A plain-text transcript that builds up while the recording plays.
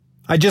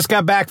I just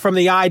got back from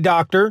the eye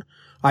doctor.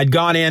 I'd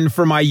gone in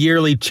for my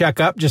yearly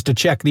checkup just to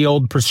check the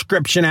old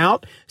prescription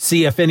out,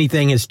 see if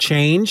anything has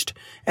changed.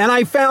 And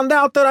I found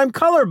out that I'm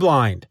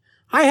colorblind.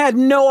 I had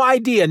no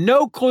idea,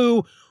 no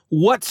clue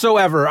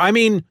whatsoever. I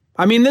mean,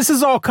 this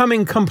is all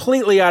coming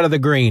completely out of the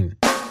green.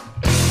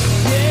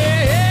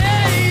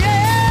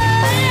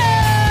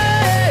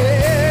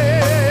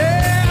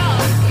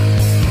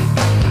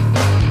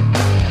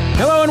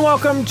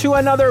 Welcome to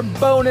another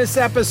bonus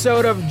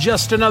episode of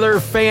Just Another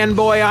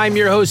Fanboy. I'm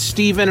your host,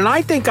 Steven, and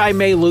I think I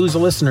may lose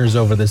listeners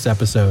over this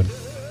episode.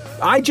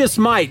 I just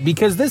might,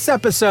 because this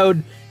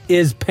episode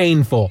is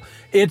painful.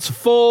 It's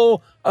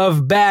full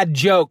of bad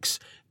jokes,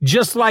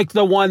 just like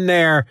the one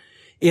there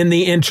in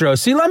the intro.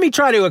 See, let me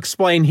try to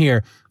explain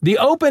here. The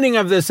opening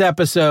of this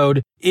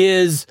episode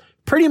is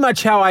pretty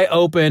much how I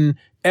open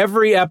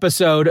every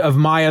episode of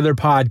my other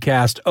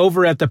podcast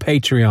over at the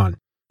Patreon.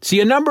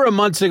 See, a number of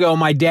months ago,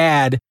 my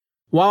dad,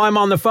 while I'm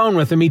on the phone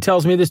with him, he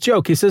tells me this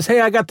joke. He says,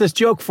 "Hey, I got this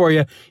joke for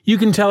you. You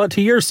can tell it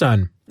to your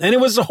son." And it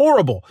was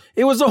horrible.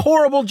 It was a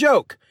horrible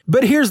joke.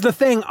 But here's the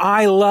thing.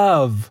 I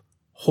love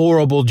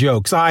horrible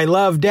jokes. I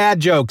love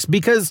dad jokes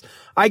because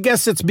I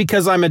guess it's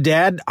because I'm a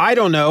dad. I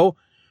don't know.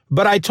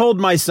 But I told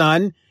my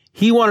son,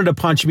 he wanted to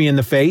punch me in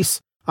the face.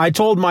 I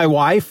told my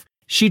wife,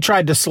 she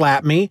tried to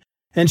slap me.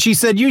 And she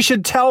said, "You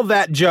should tell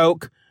that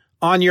joke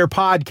on your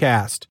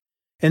podcast."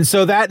 And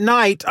so that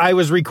night I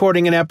was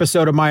recording an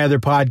episode of my other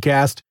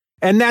podcast.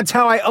 And that's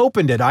how I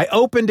opened it. I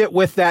opened it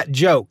with that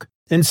joke.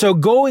 And so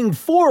going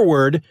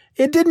forward,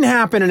 it didn't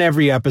happen in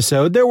every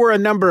episode. There were a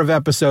number of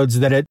episodes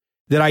that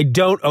I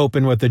don't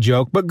open with a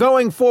joke. But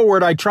going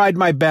forward, I tried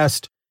my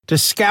best to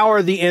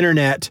scour the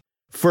internet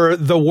for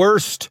the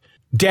worst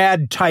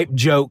dad-type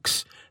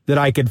jokes that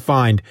I could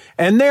find.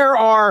 And there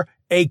are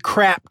a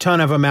crap ton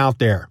of them out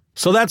there.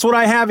 So that's what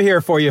I have here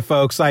for you,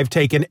 folks. I've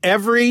taken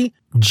every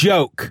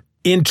joke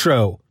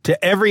intro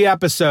to every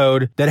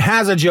episode that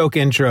has a joke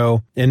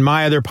intro in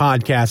my other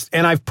podcast,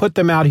 and I've put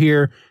them out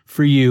here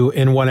for you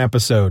in one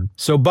episode.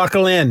 So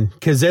buckle in,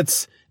 because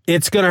it's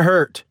going to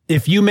hurt.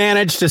 If you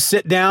manage to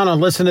sit down and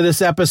listen to this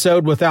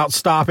episode without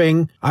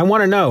stopping, I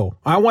want to know.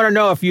 I want to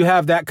know if you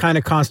have that kind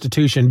of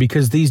constitution,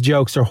 because these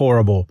jokes are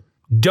horrible.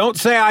 Don't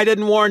say I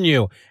didn't warn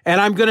you.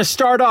 And I'm going to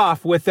start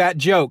off with that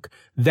joke,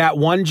 that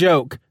one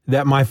joke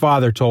that my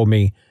father told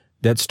me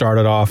that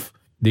started off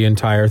the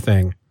entire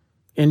thing.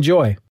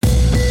 Enjoy.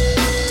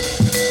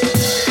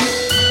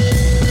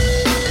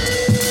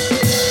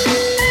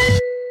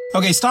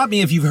 Okay, stop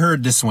me if you've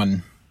heard this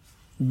one.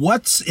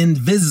 What's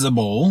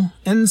invisible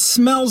and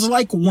smells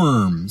like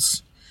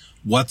worms?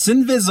 What's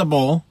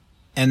invisible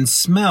and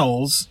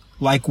smells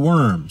like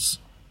worms?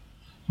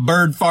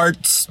 Bird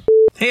farts.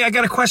 Hey, I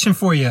got a question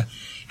for you.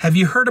 Have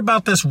you heard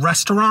about this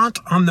restaurant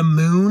on the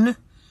moon?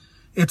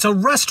 It's a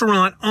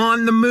restaurant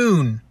on the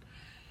moon.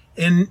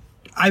 And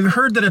I've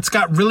heard that it's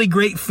got really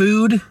great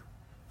food,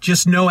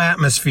 just no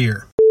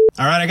atmosphere.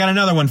 All right, I got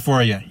another one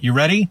for you. You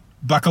ready?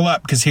 Buckle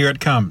up, because here it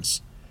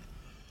comes.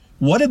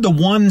 What did the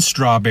one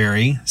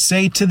strawberry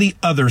say to the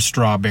other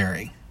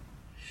strawberry?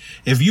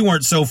 "If you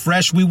weren't so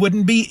fresh, we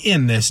wouldn't be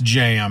in this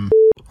jam."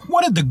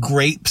 What did the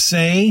grape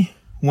say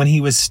when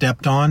he was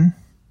stepped on?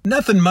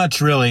 Nothing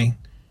much, really.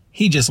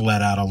 He just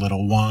let out a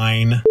little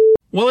whine.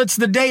 Well, it's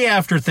the day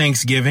after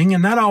Thanksgiving,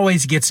 and that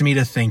always gets me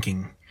to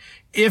thinking.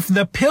 If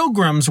the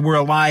Pilgrims were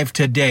alive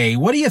today,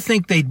 what do you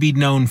think they'd be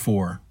known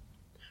for?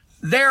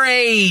 Their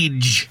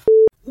age.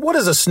 What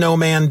does a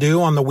snowman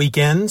do on the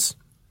weekends?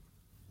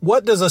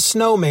 What does a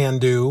snowman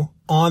do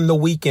on the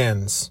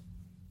weekends?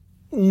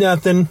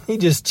 Nothing. He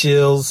just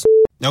chills.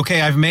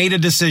 Okay, I've made a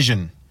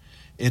decision.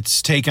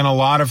 It's taken a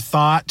lot of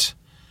thought,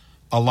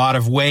 a lot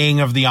of weighing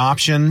of the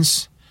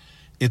options.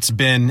 It's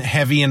been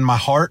heavy in my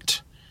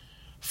heart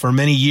for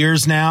many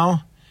years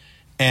now.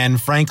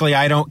 And frankly,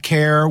 I don't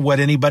care what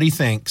anybody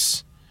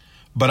thinks.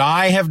 But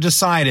I have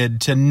decided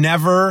to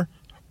never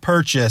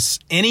purchase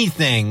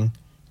anything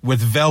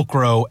with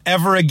Velcro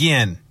ever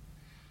again.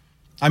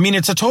 I mean,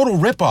 it's a total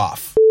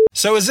ripoff.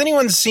 So has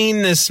anyone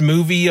seen this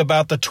movie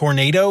about the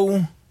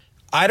tornado?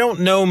 I don't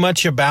know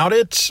much about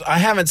it. I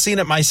haven't seen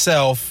it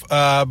myself,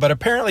 but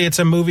apparently it's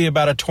a movie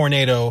about a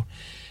tornado.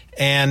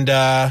 And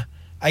I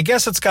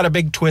guess it's got a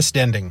big twist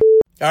ending.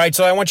 All right,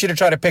 so I want you to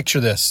try to picture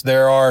this.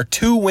 There are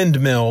two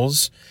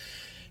windmills,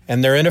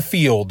 and they're in a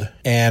field.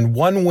 And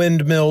one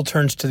windmill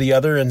turns to the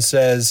other and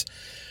says,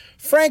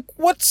 "Frank,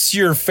 what's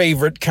your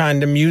favorite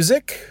kind of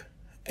music?"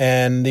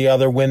 And the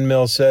other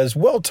windmill says,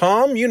 "Well,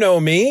 Tom, you know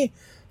me.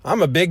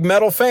 I'm a big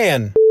metal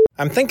fan.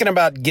 I'm thinking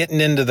about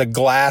getting into the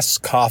glass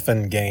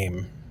coffin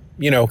game.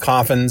 You know,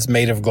 coffins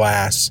made of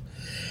glass.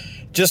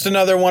 Just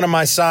another one of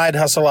my side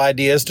hustle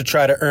ideas to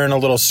try to earn a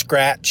little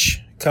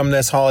scratch come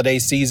this holiday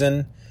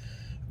season.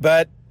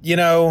 But, you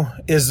know,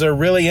 is there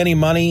really any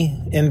money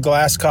in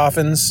glass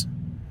coffins?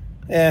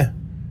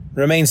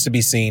 Remains to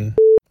be seen."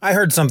 I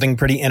heard something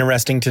pretty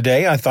interesting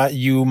today. I thought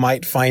you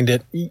might find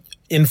it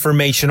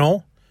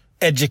informational,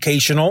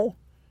 educational,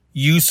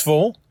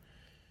 useful.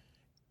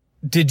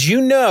 Did you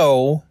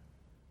know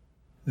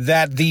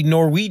that the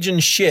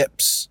Norwegian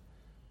ships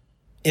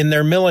in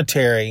their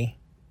military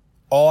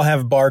all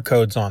have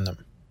barcodes on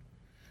them.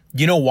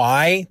 You know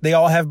why they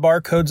all have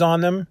barcodes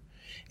on them?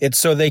 It's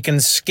so they can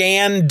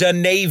scan the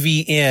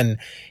Navy in.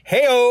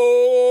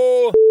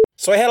 Hey-oh!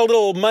 So I had a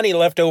little money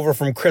left over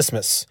from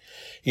Christmas.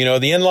 You know,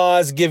 the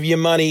in-laws give you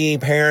money,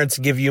 parents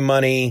give you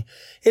money.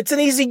 It's an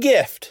easy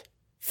gift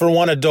for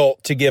one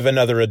adult to give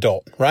another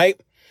adult, right?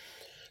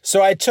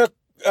 So I took,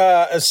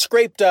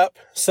 scraped up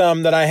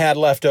some that I had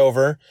left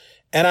over,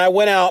 and I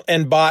went out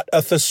and bought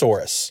a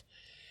thesaurus.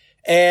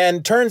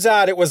 And turns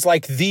out it was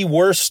like the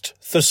worst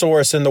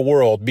thesaurus in the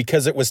world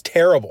because it was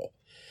terrible.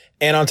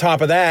 And on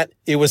top of that,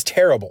 it was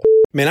terrible.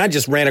 Man, I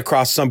just ran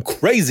across some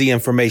crazy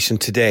information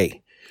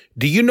today.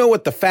 Do you know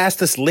what the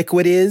fastest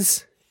liquid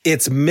is?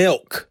 It's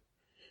milk.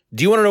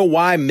 Do you want to know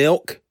why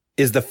milk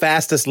is the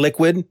fastest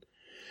liquid?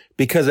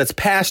 Because it's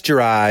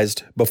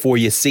pasteurized before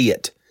you see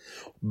it.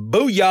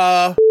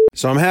 Booyah!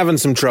 So I'm having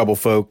some trouble,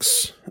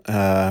 folks.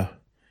 My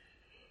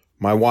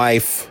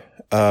wife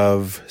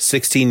of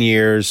 16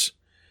 years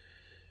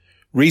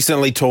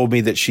recently told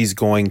me that she's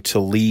going to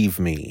leave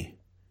me.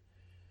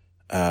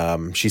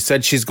 She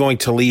said she's going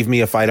to leave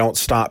me if I don't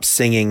stop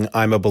singing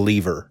I'm a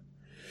Believer.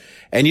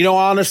 And you know,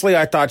 honestly,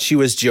 I thought she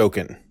was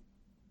joking.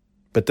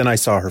 But then I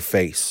saw her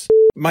face.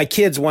 My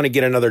kids want to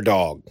get another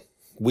dog.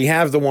 We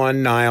have the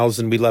one, Niles,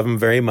 and we love him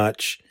very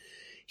much.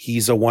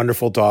 He's a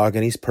wonderful dog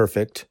and he's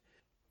perfect.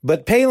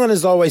 But Palin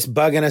is always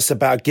bugging us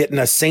about getting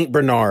a St.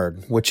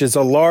 Bernard, which is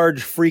a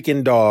large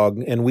freaking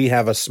dog, and we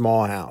have a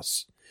small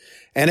house.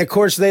 And of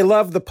course, they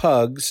love the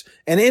pugs.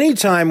 And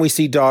anytime we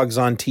see dogs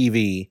on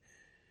TV,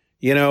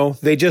 you know,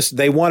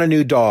 they want a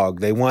new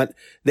dog. They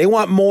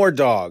want more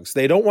dogs.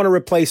 They don't want to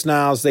replace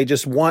Niles. They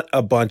just want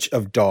a bunch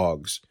of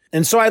dogs.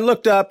 And so I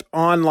looked up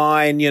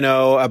online, you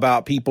know,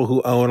 about people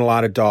who own a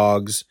lot of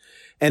dogs.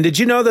 And did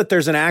you know that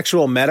there's an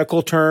actual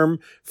medical term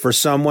for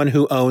someone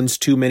who owns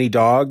too many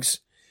dogs?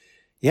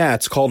 Yeah,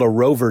 it's called a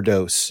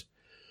roverdose.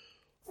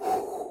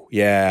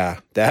 Yeah,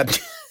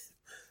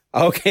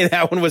 okay,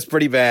 that one was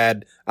pretty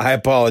bad. I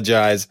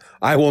apologize.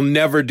 I will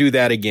never do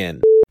that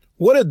again.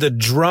 What did the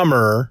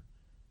drummer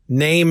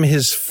name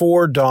his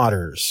 4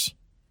 daughters?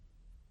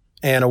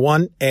 And a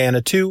 1, and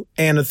a 2,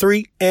 and a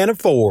 3, and a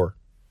 4.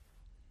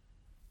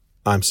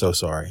 I'm so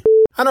sorry.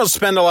 I don't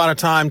spend a lot of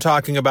time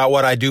talking about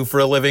what I do for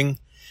a living,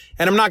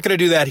 and I'm not going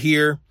to do that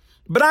here.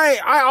 But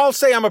I'll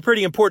say I'm a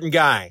pretty important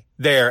guy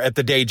there at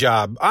the day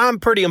job. I'm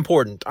pretty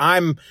important.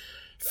 I'm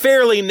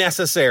fairly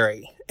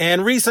necessary.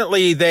 And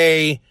recently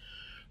they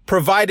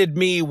provided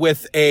me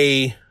with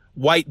a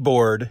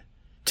whiteboard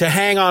to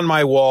hang on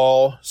my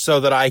wall so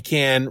that I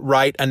can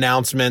write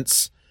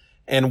announcements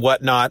and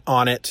whatnot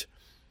on it.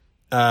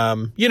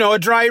 You know, a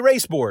dry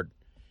erase board.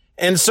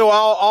 And so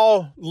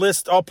I'll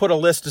put a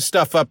list of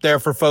stuff up there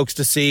for folks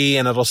to see,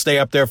 and it'll stay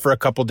up there for a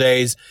couple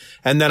days,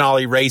 and then I'll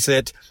erase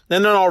it.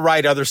 And then I'll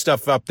write other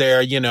stuff up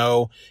there, you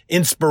know,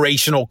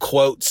 inspirational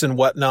quotes and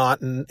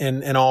whatnot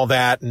and all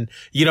that. And,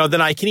 you know,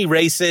 then I can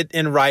erase it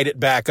and write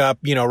it back up,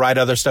 you know, write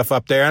other stuff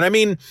up there. And I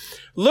mean,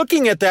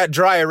 looking at that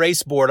dry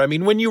erase board, I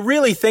mean, when you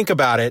really think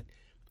about it,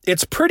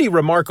 it's pretty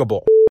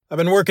remarkable. I've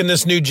been working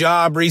this new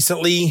job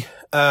recently,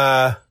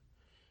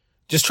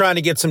 just trying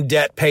to get some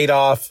debt paid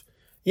off.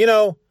 You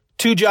know,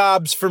 2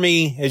 jobs for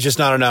me is just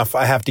not enough.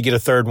 I have to get a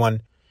 3rd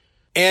one.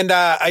 And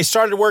I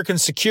started working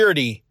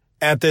security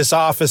at this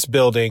office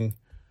building.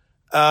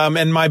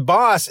 And my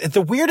boss, it's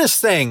the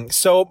weirdest thing.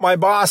 So my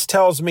boss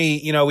tells me,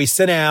 you know, we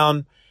sit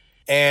down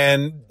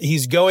and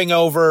he's going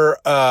over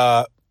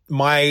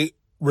my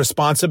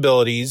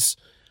responsibilities,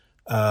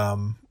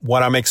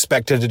 what I'm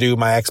expected to do,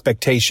 my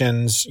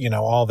expectations, you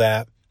know, all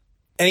that.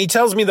 And he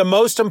tells me the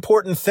most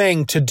important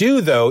thing to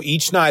do, though,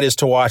 each night is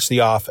to watch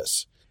The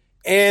Office.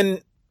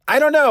 And I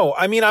don't know.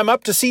 I mean, I'm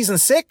up to season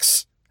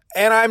 6,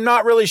 and I'm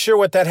not really sure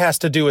what that has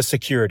to do with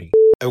security.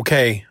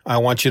 Okay, I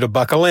want you to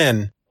buckle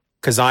in,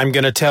 because I'm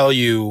going to tell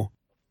you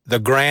the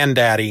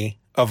granddaddy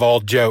of all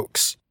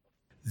jokes.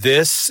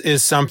 This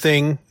is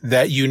something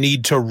that you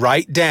need to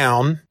write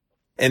down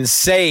and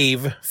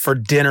save for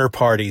dinner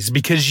parties,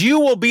 because you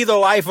will be the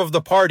life of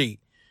the party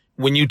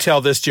when you tell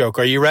this joke.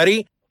 Are you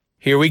ready?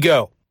 Here we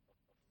go.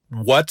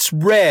 What's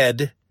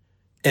red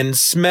and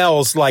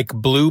smells like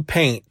blue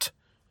paint?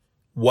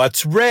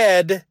 What's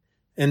red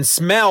and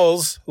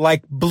smells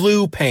like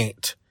blue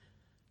paint?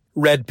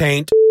 Red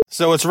paint.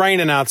 So it's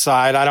raining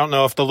outside. I don't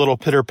know if the little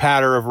pitter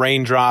patter of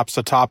raindrops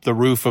atop the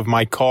roof of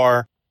my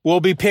car will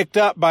be picked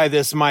up by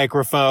this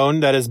microphone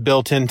that is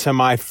built into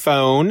my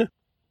phone.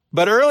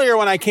 But earlier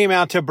when I came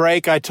out to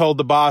break, I told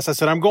the boss, I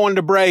said, I'm going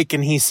to break.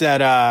 And he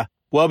said,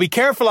 well, be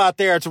careful out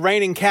there. It's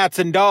raining cats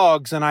and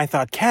dogs. And I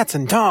thought, cats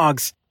and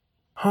dogs?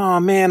 Oh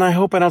man, I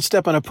hope I don't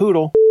step on a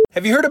poodle.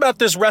 Have you heard about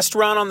this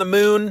restaurant on the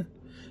moon?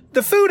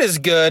 The food is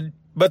good,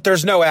 but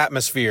there's no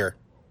atmosphere.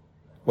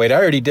 Wait, I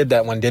already did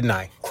that one, didn't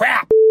I?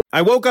 Crap!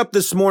 I woke up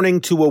this morning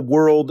to a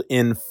world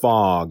in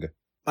fog.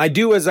 I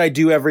do as I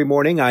do every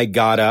morning. I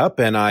got up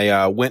and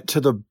I went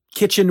to the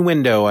kitchen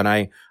window and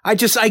I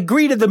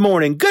greeted the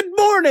morning. Good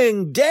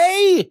morning,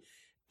 day!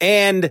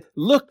 And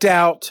looked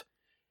out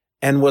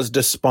and was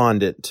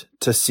despondent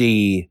to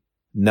see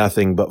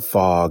nothing but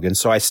fog. And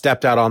so I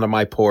stepped out onto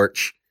my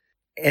porch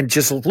and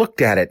just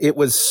looked at it. It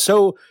was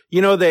so,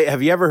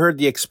 have you ever heard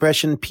the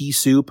expression pea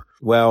soup?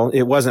 Well,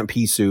 it wasn't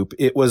pea soup.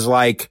 It was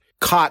like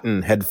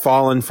cotton had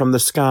fallen from the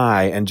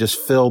sky and just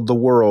filled the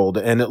world.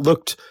 And it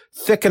looked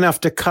thick enough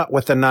to cut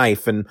with a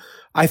knife. And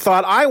I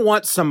thought, I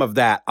want some of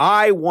that.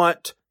 I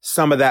want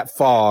some of that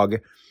fog.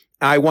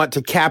 I want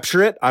to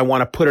capture it. I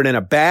want to put it in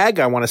a bag.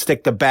 I want to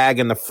stick the bag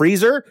in the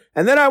freezer.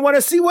 And then I want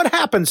to see what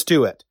happens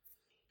to it.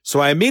 So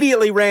I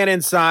immediately ran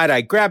inside. I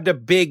grabbed a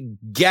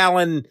big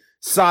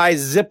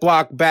gallon-sized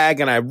Ziploc bag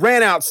and I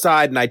ran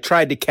outside and I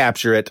tried to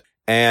capture it.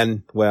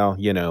 And, well,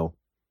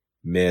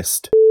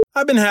 missed.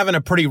 I've been having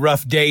a pretty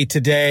rough day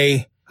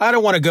today. I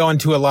don't want to go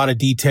into a lot of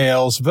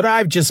details, but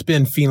I've just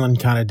been feeling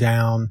kind of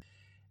down.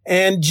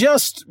 And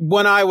just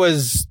when I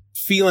was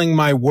feeling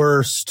my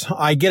worst,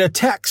 I get a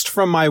text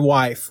from my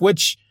wife,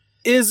 which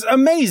is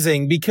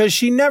amazing because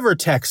she never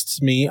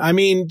texts me. I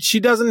mean, she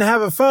doesn't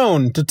have a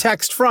phone to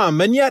text from,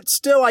 and yet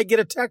still I get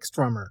a text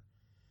from her.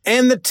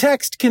 And the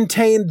text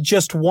contained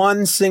just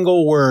one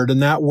single word,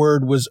 and that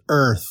word was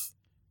Earth.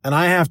 And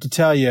I have to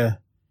tell you,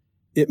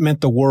 it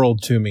meant the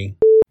world to me.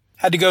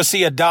 Had to go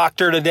see a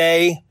doctor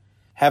today.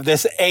 Have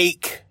this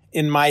ache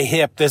in my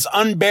hip, this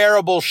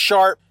unbearable,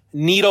 sharp,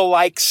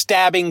 needle-like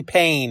stabbing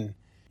pain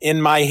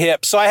in my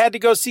hip. So I had to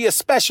go see a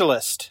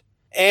specialist.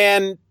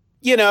 And,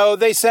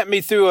 they sent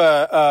me through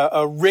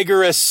a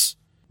rigorous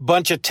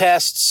bunch of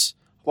tests,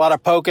 a lot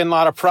of poking, a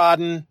lot of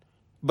prodding.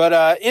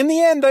 But in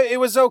the end, it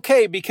was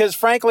okay because,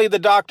 frankly, the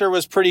doctor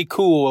was pretty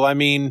cool. I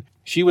mean,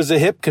 she was a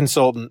hip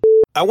consultant.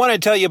 I want to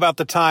tell you about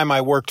the time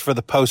I worked for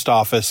the post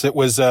office. It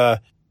was a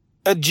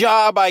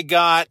job I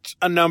got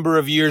a number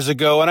of years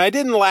ago, and I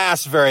didn't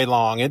last very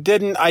long. I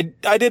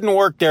didn't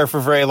work there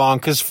for very long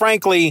because,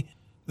 frankly,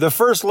 the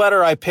first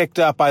letter I picked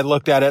up, I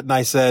looked at it and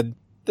I said,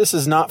 this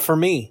is not for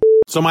me.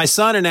 So my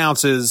son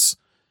announces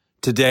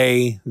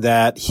today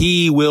that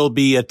he will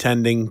be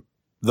attending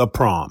the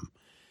prom.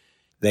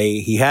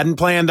 He hadn't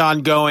planned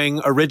on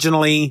going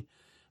originally,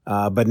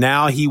 but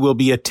now he will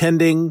be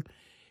attending.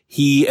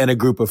 He and a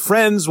group of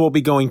friends will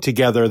be going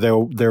together.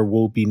 There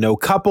will be no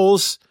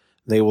couples.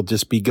 They will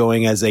just be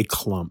going as a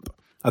clump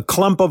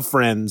of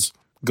friends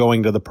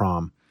going to the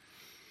prom.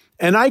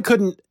 And I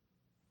couldn't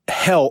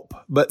help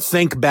but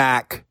think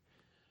back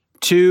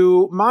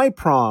to my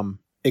prom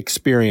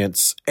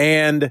experience.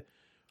 And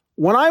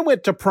when I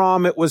went to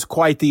prom, it was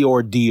quite the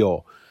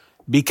ordeal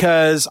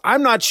because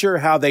I'm not sure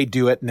how they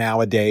do it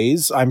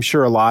nowadays. I'm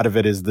sure a lot of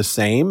it is the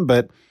same.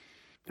 But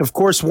of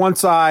course,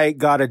 once I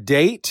got a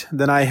date,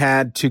 then I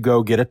had to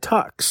go get a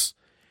tux.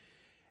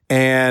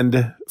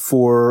 And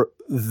for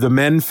the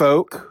men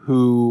folk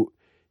who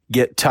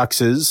get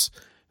tuxes,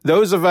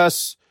 those of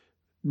us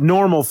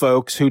normal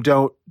folks who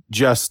don't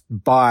just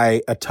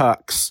buy a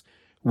tux,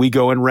 we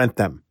go and rent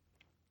them.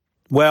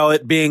 Well,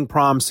 it being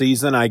prom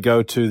season, I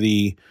go to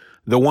the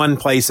one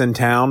place in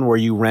town where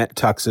you rent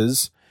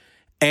tuxes,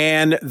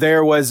 and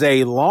there was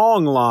a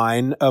long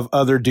line of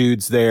other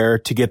dudes there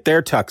to get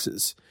their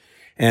tuxes.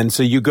 And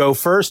so you go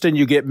first and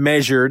you get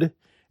measured,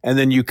 and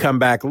then you come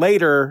back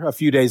later, a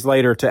few days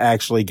later, to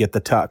actually get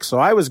the tux. So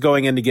I was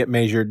going in to get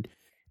measured,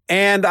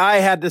 and I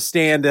had to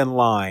stand in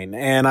line.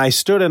 And I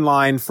stood in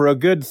line for a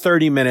good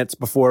 30 minutes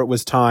before it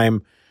was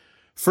time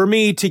for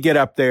me to get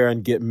up there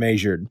and get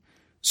measured.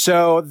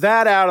 So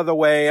that out of the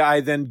way, I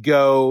then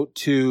go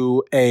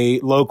to a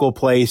local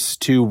place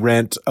to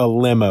rent a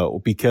limo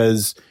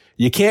because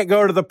you can't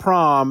go to the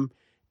prom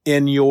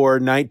in your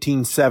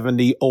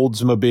 1970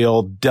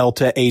 Oldsmobile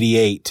Delta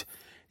 88.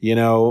 You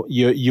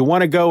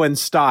want to go in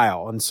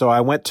style. And so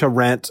I went to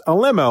rent a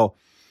limo.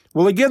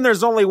 Well, again,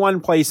 there's only one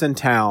place in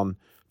town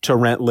to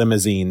rent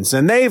limousines,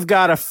 and they've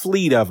got a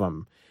fleet of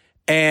them.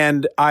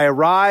 And I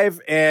arrive,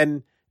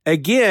 and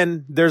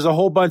again, there's a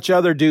whole bunch of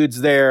other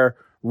dudes there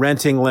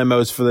renting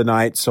limos for the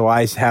night. So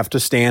I have to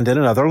stand in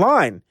another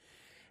line.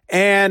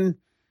 And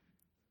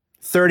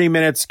 30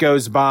 minutes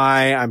goes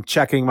by. I'm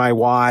checking my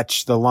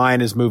watch. The line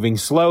is moving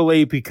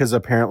slowly because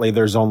apparently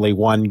there's only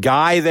one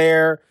guy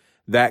there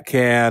that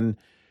can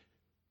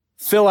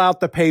fill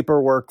out the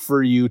paperwork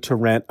for you to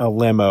rent a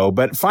limo.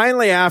 But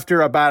finally, after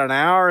about an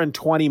hour and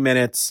 20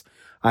 minutes,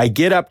 I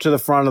get up to the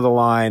front of the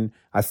line.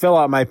 I fill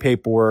out my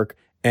paperwork,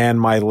 and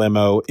my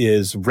limo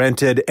is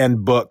rented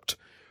and booked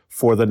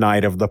for the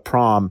night of the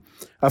prom.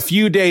 A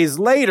few days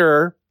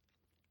later,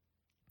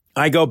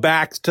 I go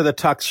back to the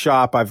tux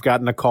shop. I've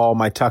gotten a call.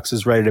 My tux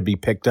is ready to be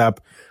picked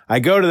up. I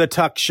go to the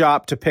tux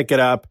shop to pick it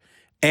up.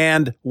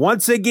 And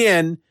once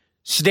again,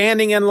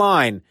 standing in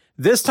line.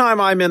 This time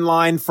I'm in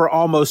line for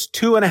almost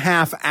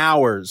 2.5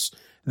 hours.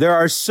 There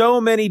are so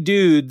many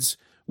dudes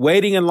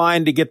waiting in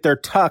line to get their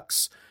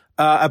tux.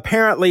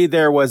 Apparently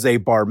there was a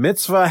bar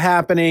mitzvah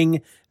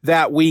happening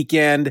that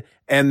weekend,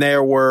 and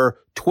there were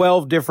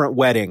 12 different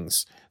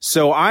weddings.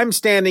 So I'm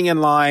standing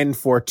in line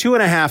for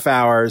 2.5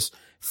 hours.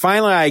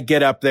 Finally, I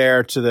get up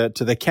there to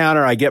the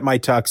counter. I get my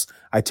tux.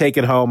 I take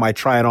it home. I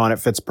try it on. It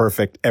fits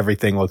perfect.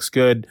 Everything looks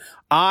good.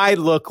 I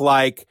look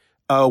like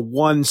a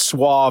one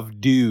suave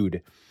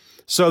dude.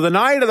 So the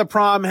night of the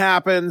prom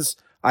happens.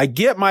 I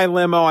get my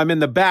limo. I'm in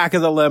the back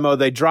of the limo.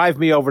 They drive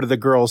me over to the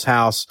girl's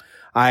house.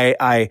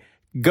 I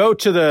go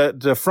to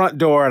the front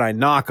door and I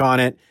knock on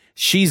it.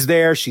 She's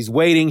there. She's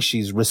waiting.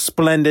 She's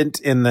resplendent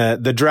in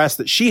the dress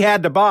that she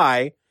had to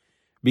buy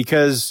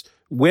because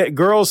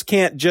girls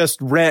can't just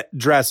rent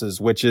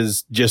dresses, which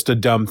is just a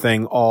dumb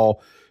thing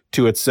all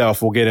to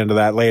itself. We'll get into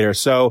that later.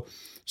 So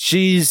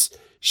she,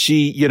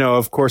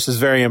 of course, is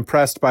very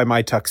impressed by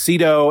my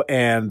tuxedo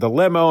and the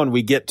limo, and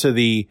we get to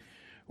the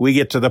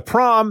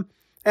prom,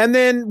 and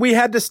then we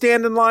had to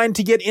stand in line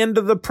to get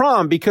into the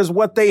prom because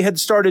what they had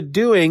started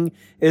doing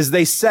is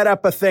they set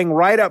up a thing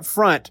right up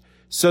front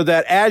so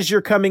that as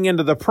you're coming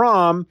into the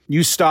prom,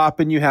 you stop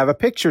and you have a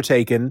picture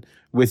taken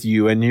with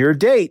you and your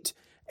date.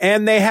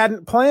 And they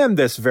hadn't planned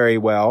this very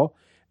well.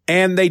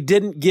 And they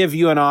didn't give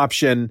you an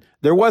option.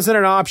 There wasn't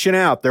an option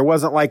out. There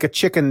wasn't like a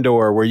chicken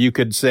door where you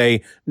could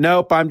say,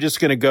 nope, I'm just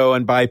going to go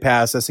and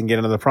bypass this and get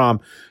into the prom.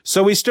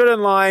 So we stood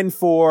in line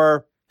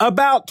for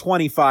about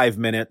 25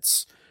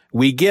 minutes.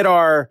 We get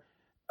our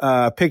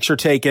picture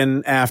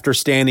taken after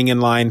standing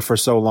in line for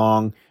so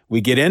long.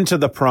 We get into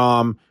the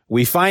prom.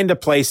 We find a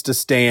place to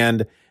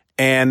stand.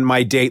 And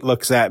my date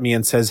looks at me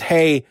and says,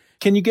 hey,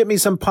 can you get me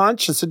some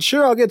punch? I said,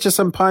 sure, I'll get you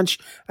some punch.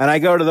 And I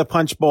go to the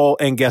punch bowl,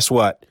 and guess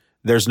what?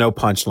 There's no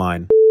punch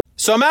line.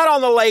 So I'm out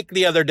on the lake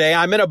the other day.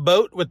 I'm in a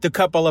boat with a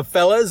couple of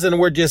fellas, and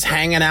we're just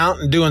hanging out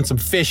and doing some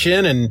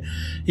fishing. And,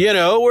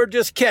 we're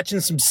just catching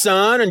some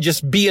sun and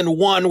just being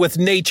one with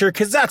nature,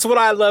 because that's what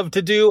I love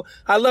to do.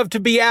 I love to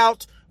be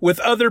out with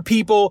other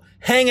people,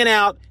 hanging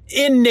out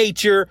in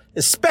nature,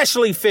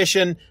 especially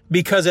fishing,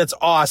 because it's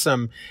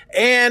awesome.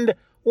 And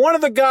one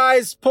of the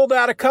guys pulled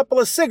out a couple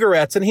of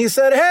cigarettes, and he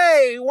said,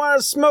 hey, you want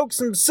to smoke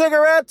some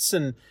cigarettes?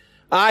 And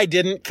I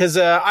didn't, because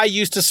I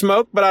used to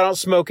smoke, but I don't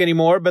smoke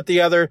anymore. But the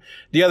other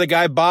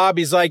guy, Bob,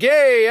 he's like,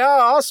 hey,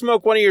 I'll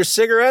smoke one of your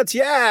cigarettes.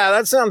 Yeah,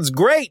 that sounds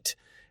great.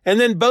 And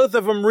then both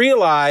of them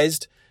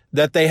realized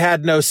that they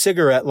had no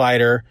cigarette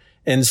lighter.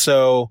 And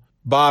so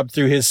Bob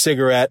threw his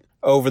cigarette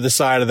over the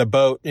side of the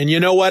boat. And you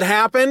know what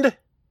happened?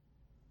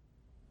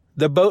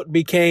 The boat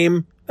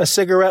became a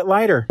cigarette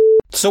lighter.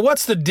 So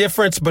what's the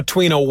difference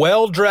between a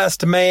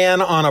well-dressed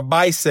man on a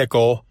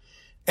bicycle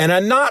and a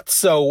not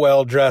so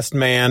well-dressed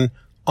man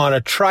on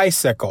a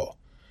tricycle?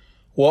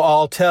 Well,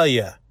 I'll tell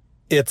you,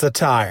 it's a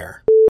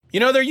tire.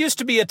 There used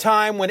to be a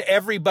time when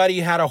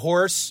everybody had a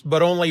horse,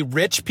 but only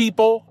rich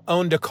people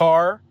owned a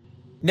car.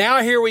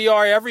 Now here we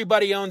are,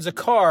 everybody owns a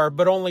car,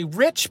 but only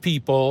rich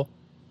people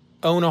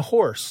own a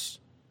horse.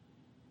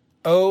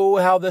 Oh,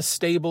 how the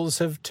stables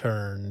have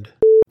turned.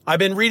 I've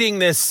been reading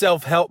this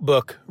self-help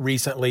book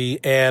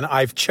recently, and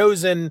I've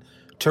chosen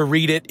to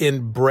read it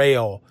in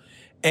Braille.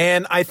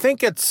 And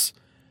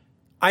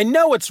I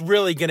know it's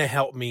really going to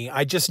help me.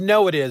 I just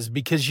know it is,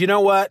 because you know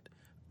what?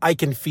 I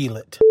can feel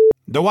it.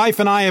 The wife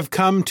and I have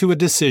come to a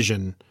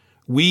decision.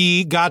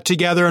 We got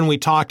together and we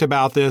talked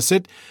about this.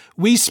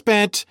 We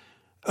spent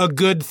a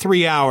good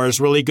 3 hours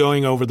really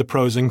going over the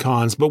pros and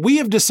cons, but we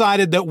have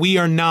decided that we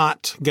are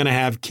not going to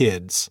have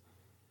kids.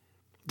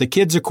 The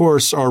kids, of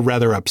course, are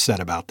rather upset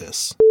about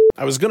this.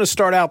 I was going to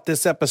start out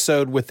this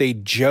episode with a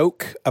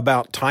joke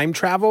about time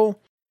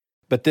travel,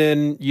 but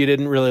then you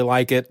didn't really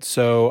like it,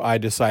 so I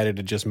decided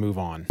to just move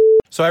on.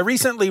 So I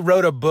recently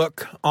wrote a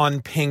book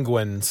on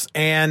penguins,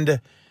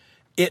 and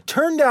it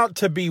turned out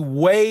to be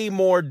way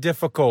more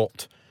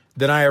difficult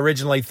than I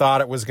originally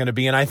thought it was going to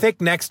be. And I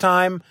think next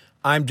time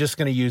I'm just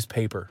going to use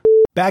paper.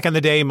 Back in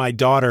the day, my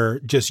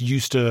daughter just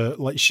used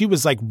to, she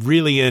was like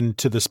really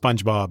into the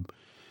SpongeBob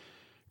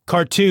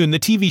cartoon, the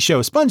TV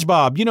show,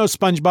 SpongeBob,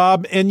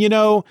 SpongeBob.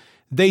 And,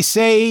 they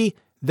say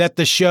that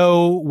the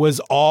show was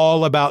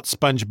all about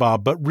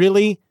SpongeBob, but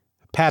really,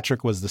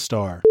 Patrick was the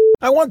star.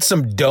 I want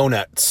some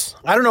donuts.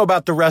 I don't know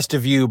about the rest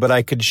of you, but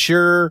I could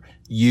sure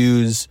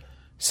use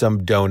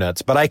some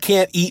donuts, but I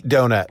can't eat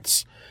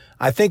donuts.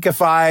 I think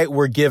if I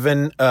were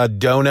given a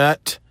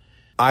donut,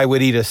 I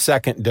would eat a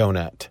second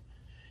donut.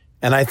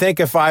 And I think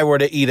if I were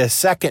to eat a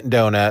second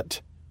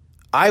donut,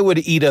 I would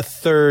eat a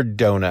third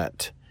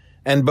donut.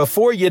 And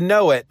before you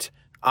know it,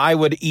 I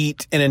would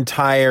eat an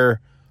entire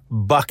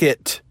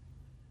bucket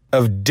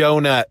of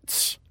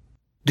donuts.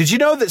 Did you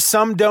know that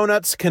some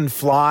donuts can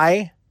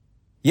fly?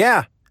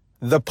 Yeah,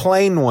 the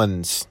plain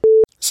ones.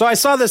 So I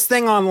saw this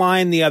thing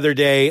online the other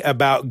day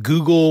about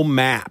Google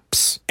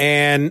Maps,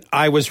 and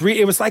it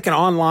was like an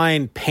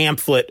online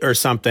pamphlet or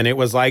something. It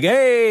was like,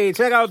 hey,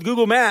 check out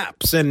Google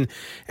Maps. And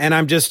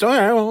I'm just, all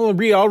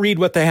right, I'll read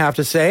what they have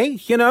to say.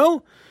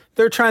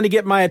 They're trying to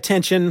get my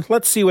attention.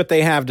 Let's see what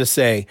they have to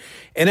say.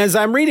 And as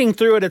I'm reading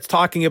through it, it's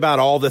talking about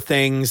all the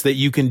things that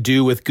you can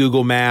do with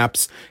Google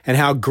Maps and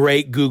how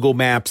great Google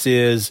Maps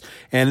is.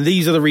 And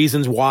these are the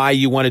reasons why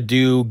you want to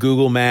do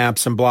Google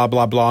Maps and blah,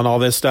 blah, blah, and all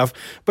this stuff.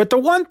 But the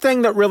one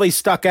thing that really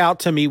stuck out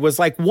to me was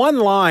like one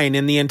line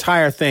in the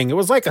entire thing. It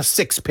was like a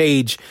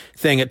 6-page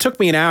thing. It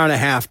took me an hour and a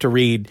half to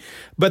read.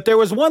 But there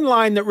was one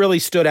line that really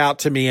stood out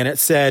to me, and it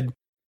said,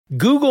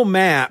 Google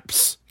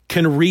Maps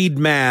can read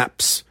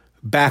maps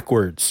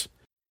backwards.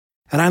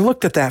 And I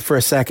looked at that for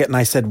a second and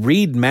I said,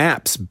 read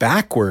maps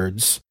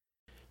backwards?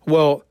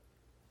 Well,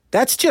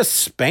 That's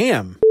just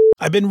spam.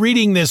 I've been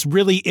reading this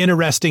really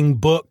interesting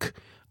book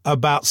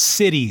about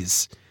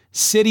cities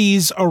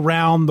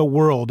around the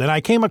world. And I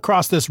came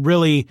across this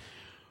really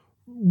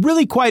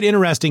quite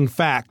interesting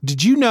fact.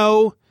 Did you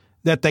know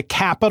that the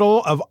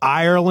capital of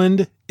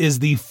Ireland is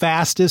the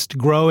fastest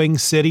growing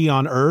city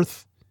on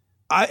earth?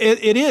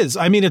 It is.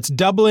 I mean, it's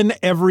Dublin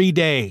every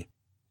day.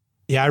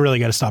 Yeah, I really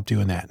got to stop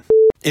doing that.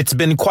 It's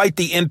been quite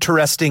the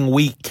interesting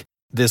week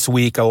this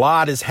week. A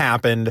lot has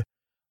happened.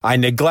 I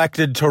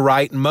neglected to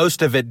write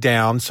most of it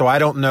down, so I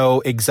don't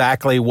know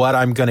exactly what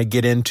I'm going to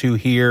get into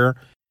here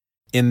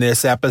in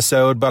this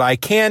episode, but I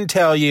can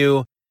tell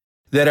you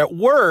that at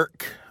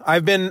work,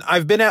 I've been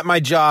at my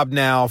job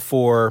now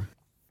for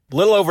a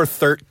little over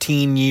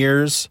 13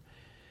 years,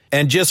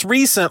 and just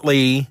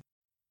recently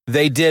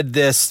they did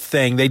this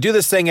thing. They do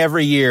this thing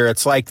every year.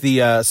 It's like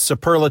the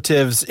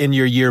superlatives in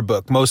your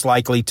yearbook: most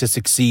likely to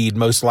succeed,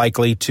 most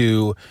likely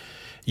to,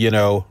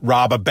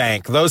 rob a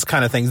bank, those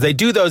kind of things. They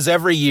do those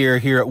every year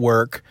here at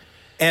work.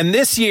 And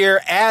this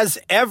year, as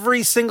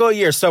every single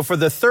year, so for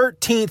the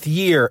 13th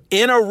year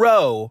in a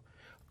row,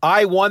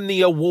 I won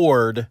the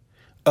award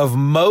of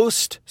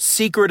most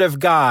secretive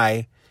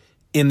guy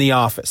in the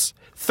office.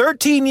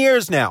 13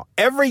 years now.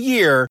 Every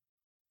year,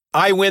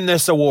 I win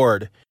this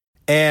award.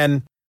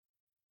 And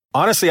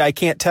honestly, I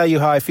can't tell you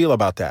how I feel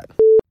about that.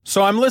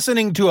 So I'm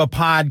listening to a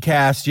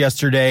podcast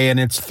yesterday, and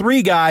it's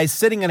three guys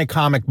sitting in a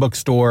comic book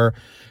store.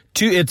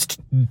 Two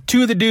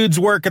of the dudes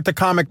work at the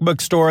comic book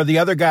store. The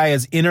other guy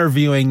is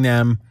interviewing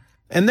them,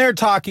 and they're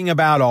talking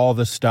about all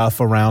the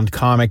stuff around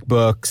comic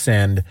books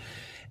and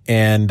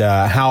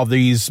how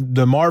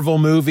the Marvel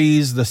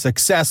movies, the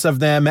success of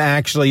them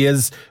actually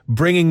is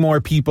bringing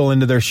more people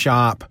into their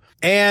shop.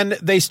 And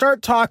they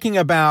start talking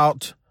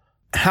about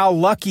how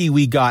lucky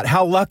we got,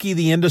 how lucky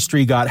the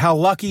industry got, how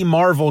lucky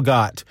Marvel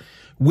got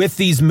with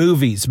these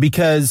movies,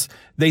 because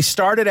they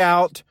started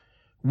out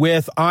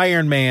with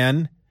Iron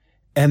Man,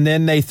 and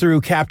then they threw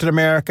Captain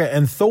America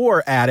and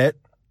Thor at it.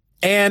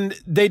 And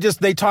they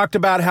talked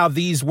about how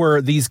these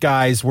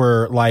guys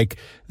were like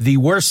the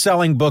worst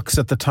selling books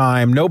at the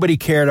time. Nobody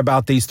cared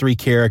about these three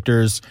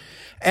characters.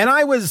 And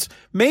I was,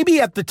 maybe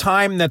at the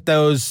time that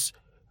those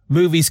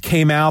movies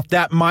came out,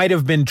 that might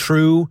have been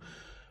true.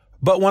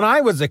 But when I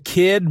was a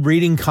kid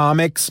reading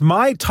comics,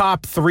 my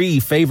top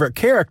three favorite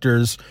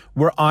characters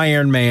were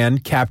Iron Man,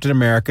 Captain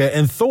America,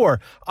 and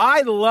Thor.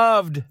 I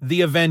loved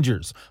the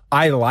Avengers.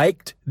 I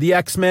liked the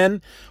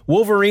X-Men.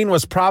 Wolverine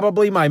was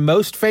probably my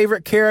most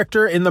favorite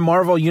character in the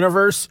Marvel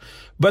Universe,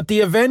 but the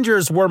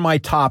Avengers were my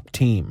top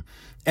team.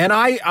 And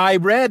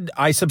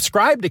I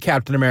subscribed to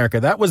Captain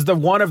America. That was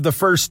one of the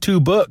first two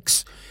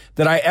books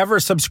that I ever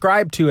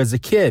subscribed to as a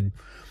kid.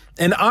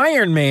 And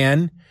Iron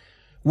Man,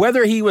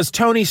 whether he was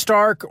Tony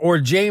Stark or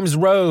James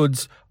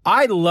Rhodes,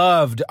 I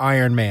loved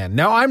Iron Man.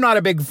 Now, I'm not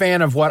a big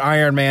fan of what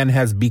Iron Man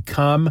has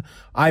become.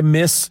 I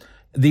miss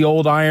the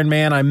old Iron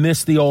Man. I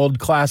miss the old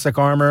classic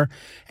armor.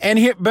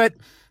 But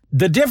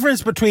the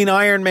difference between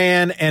Iron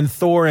Man and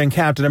Thor and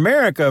Captain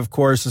America, of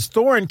course, is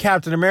Thor and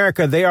Captain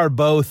America, they are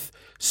both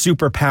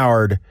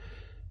super-powered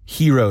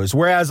heroes,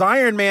 whereas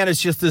Iron Man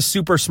is just this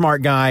super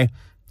smart guy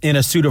in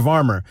a suit of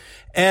armor.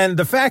 And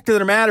the fact of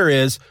the matter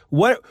is,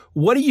 what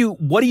do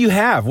you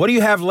have? What do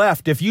you have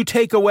left? If you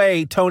take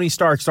away Tony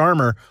Stark's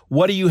armor,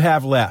 what do you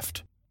have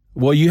left?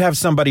 Well, you have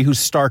somebody who's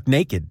stark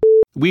naked.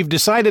 We've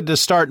decided to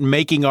start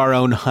making our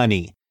own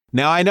honey.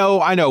 Now, I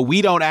know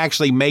we don't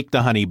actually make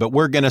the honey, but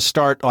we're going to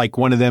start like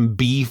one of them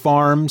bee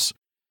farms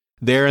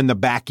there in the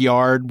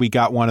backyard. We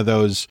got one of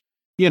those,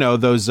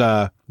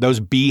 those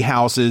bee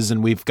houses,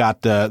 and we've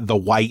got the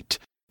white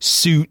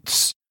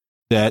suits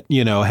that,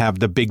 have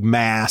the big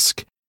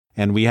mask,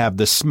 and we have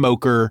the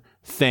smoker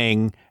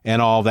thing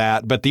and all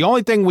that. But the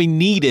last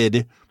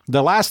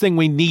thing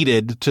we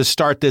needed to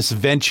start this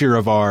venture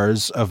of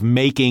ours of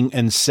making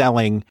and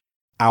selling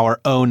our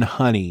own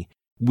honey,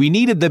 we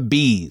needed the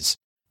bees.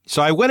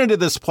 So I went into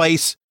this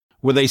place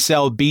where they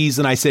sell bees,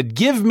 and I said,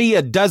 "Give me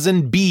a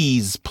dozen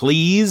bees,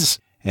 please."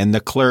 And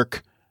the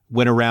clerk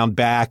went around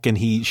back, and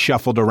he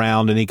shuffled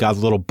around, and he got a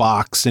little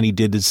box, and he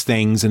did his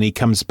things, and he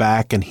comes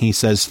back and he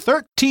says,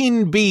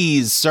 13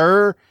 bees,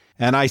 sir.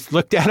 And I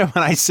looked at him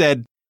and I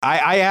said,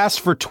 I asked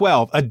for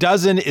 12. A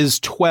dozen is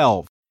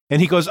 12.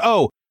 And he goes,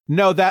 "Oh,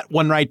 no, that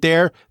one right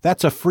there,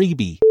 that's a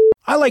freebie."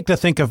 I like to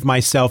think of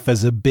myself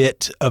as a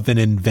bit of an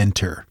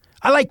inventor.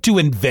 I like to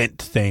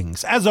invent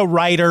things. As a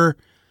writer,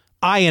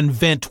 I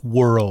invent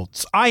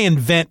worlds. I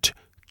invent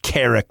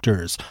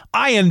characters.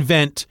 I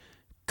invent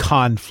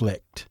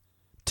conflict.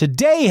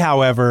 Today,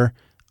 however,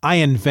 I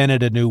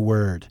invented a new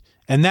word,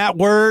 and that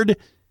word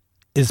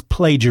is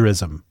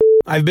plagiarism.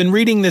 I've been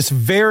reading this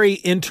very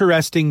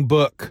interesting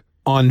book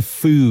on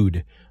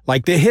food,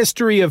 like the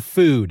history of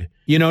food.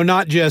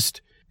 Not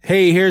just,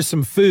 hey, here's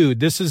some food.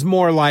 This is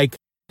more like,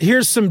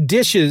 here's some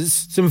dishes,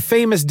 some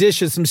famous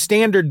dishes, some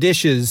standard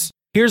dishes.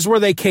 Here's where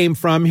they came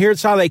from.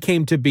 Here's how they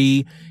came to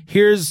be.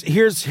 Here's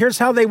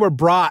how they were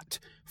brought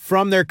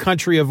from their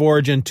country of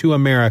origin to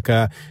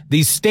America,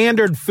 these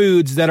standard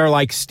foods that are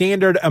like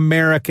standard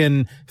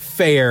American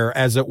fare,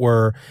 as it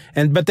were,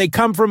 but they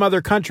come from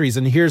other countries,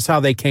 and here's how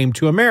they came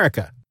to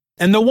America.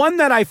 And the one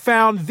that I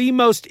found the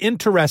most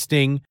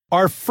interesting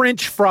are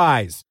French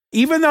fries.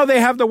 Even though they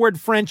have the word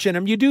French in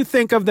them, you do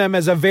think of them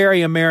as a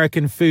very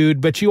American food,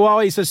 but you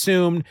always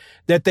assumed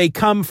that they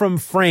come from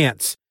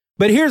France.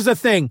 But here's the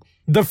thing.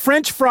 The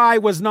French fry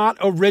was not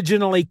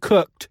originally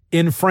cooked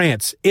in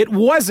France. It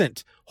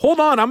wasn't. Hold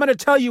on. I'm going to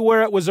tell you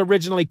where it was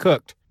originally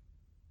cooked.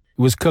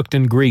 It was cooked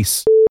in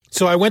Greece.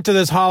 So I went to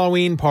this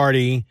Halloween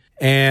party,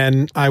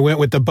 and I went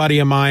with a buddy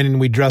of mine, and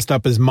we dressed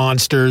up as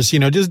monsters,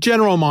 just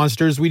general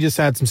monsters. We just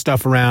had some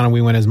stuff around, and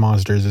we went as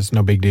monsters. It's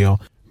no big deal.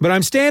 But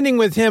I'm standing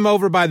with him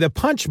over by the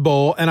punch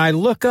bowl, and I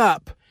look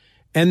up,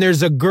 and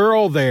there's a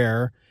girl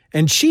there,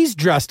 and she's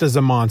dressed as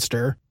a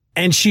monster,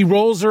 and she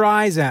rolls her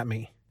eyes at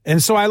me.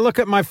 And so I look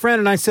at my friend,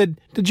 and I said,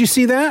 "Did you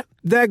see that?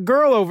 That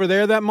girl over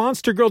there, that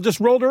monster girl,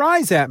 just rolled her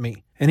eyes at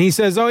me." And he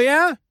says, "Oh,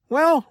 yeah?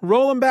 Well,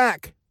 roll them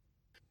back."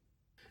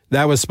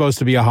 That was supposed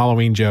to be a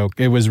Halloween joke.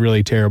 It was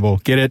really terrible.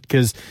 Get it?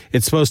 Because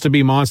it's supposed to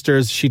be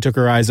monsters. She took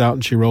her eyes out,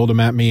 and she rolled them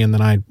at me, and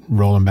then I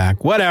roll them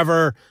back.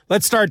 Whatever.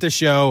 Let's start the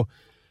show.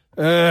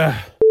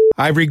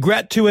 I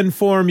regret to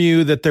inform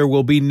you that there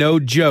will be no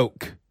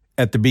joke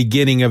at the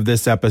beginning of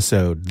this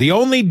episode. The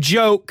only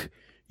joke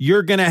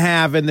you're going to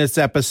have in this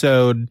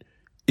episode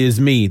is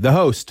me, the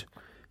host,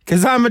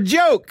 because I'm a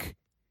joke.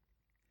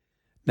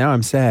 Now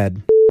I'm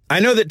sad. I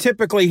know that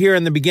typically here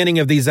in the beginning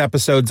of these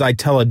episodes, I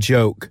tell a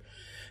joke,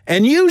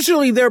 and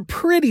usually they're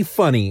pretty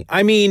funny.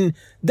 I mean,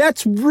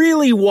 that's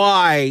really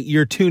why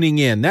you're tuning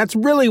in. That's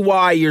really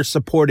why you're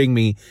supporting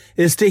me,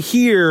 is to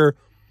hear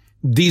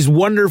these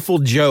wonderful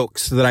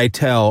jokes that I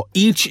tell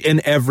each and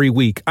every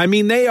week. I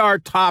mean, they are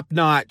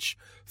top-notch,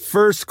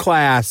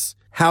 first-class,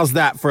 how's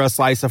that for a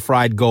slice of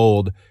fried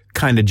gold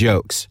kind of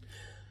jokes.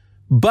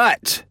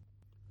 But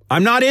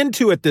I'm not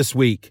into it this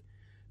week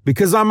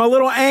because I'm a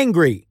little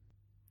angry.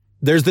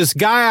 There's this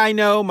guy I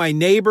know, my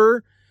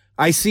neighbor.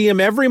 I see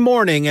him every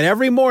morning, and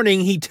every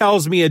morning he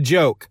tells me a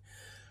joke.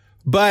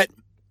 But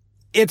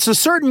it's a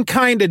certain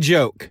kind of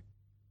joke.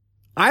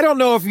 I don't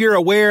know if you're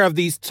aware of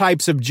these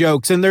types of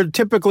jokes, and they're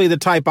typically the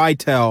type I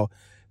tell.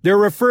 They're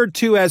referred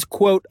to as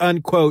quote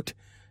unquote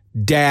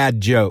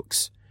dad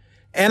jokes.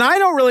 And I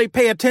don't really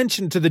pay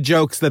attention to the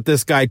jokes that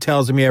this guy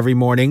tells me every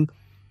morning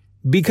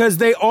because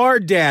they are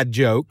dad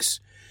jokes.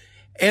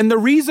 And the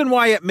reason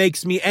why it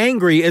makes me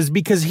angry is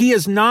because he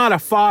is not a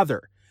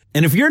father.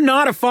 And if you're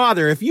not a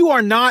father, if you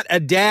are not a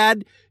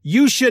dad,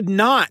 you should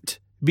not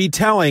be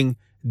telling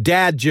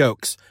dad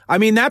jokes. I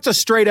mean, that's a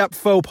straight up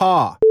faux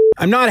pas.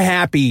 I'm not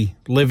happy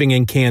living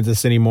in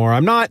Kansas anymore.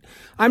 I'm not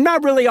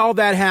really all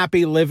that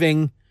happy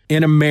living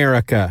in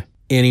America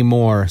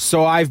anymore.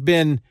 So I've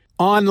been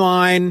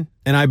online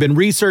and I've been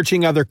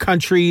researching other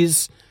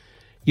countries,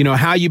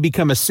 how you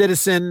become a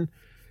citizen,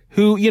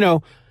 who,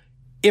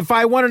 if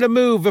I wanted to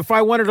move, if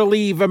I wanted to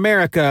leave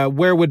America,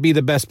 where would be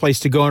the best place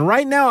to go? And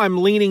right now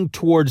I'm leaning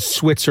towards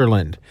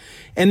Switzerland.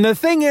 And the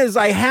thing is,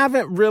 I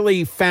haven't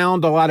really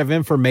found a lot of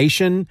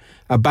information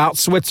about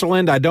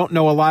Switzerland. I don't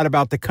know a lot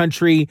about the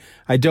country.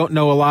 I don't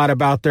know a lot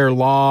about their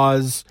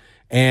laws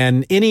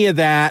and any of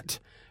that.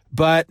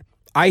 But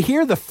I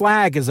hear the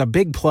flag is a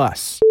big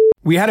plus.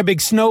 We had a big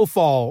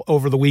snowfall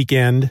over the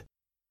weekend.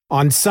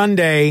 On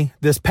Sunday,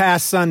 this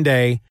past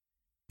Sunday,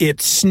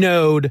 it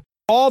snowed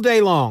all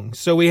day long.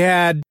 So we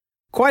had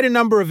quite a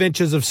number of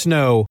inches of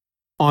snow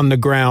on the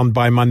ground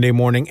by Monday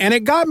morning. And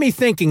it got me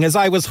thinking as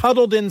I was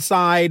huddled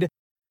inside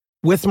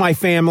with my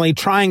family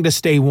trying to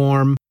stay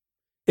warm.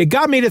 It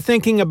got me to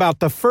thinking about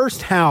the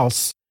first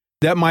house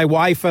that my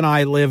wife and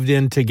I lived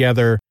in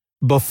together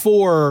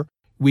before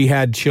we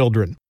had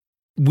children.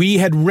 We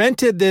had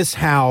rented this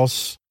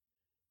house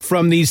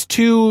from these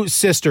two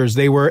sisters.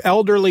 They were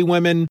elderly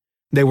women.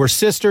 They were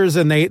sisters,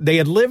 and they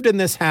had lived in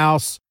this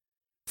house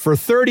for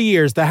 30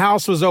 years. The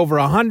house was over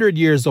 100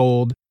 years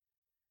old,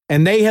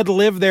 and they had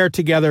lived there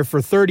together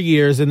for 30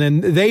 years, and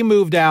then they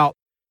moved out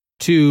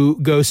to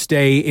go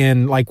stay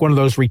in like one of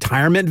those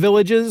retirement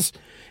villages.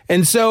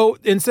 And so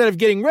instead of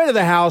getting rid of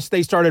the house,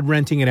 they started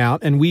renting it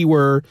out, and we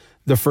were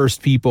the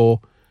first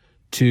people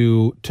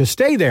to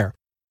stay there.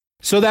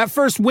 So that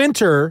first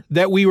winter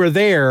that we were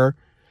there,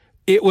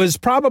 it was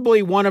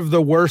probably one of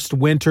the worst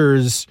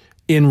winters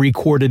in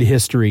recorded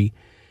history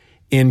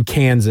in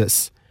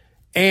Kansas.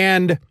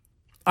 And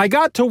I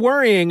got to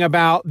worrying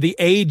about the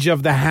age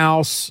of the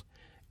house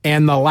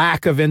and the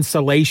lack of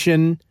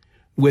insulation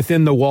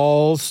within the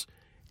walls.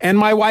 And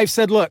my wife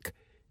said, look,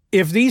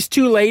 if these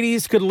two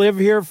ladies could live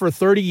here for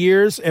 30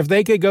 years, if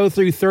they could go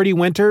through 30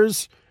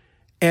 winters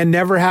and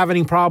never have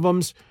any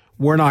problems,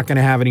 we're not going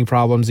to have any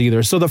problems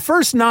either. So the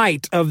first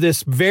night of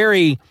this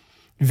very,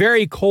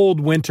 very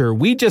cold winter,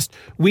 we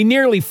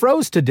nearly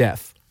froze to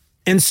death.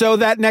 And so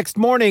that next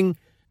morning,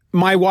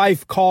 my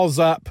wife calls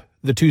up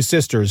the two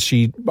sisters.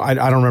 I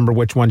don't remember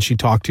which one she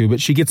talked to, but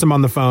she gets them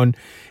on the phone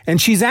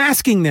and she's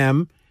asking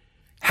them,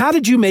 how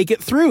did you make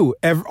it through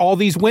all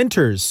these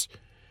winters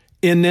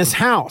in this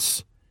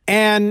house?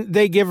 And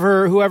they give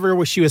her,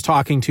 whoever she was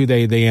talking to,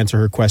 they answer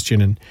her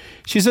question. And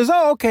she says,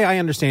 oh, okay, I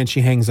understand.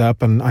 She hangs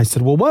up. And I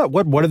said, well,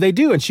 what do they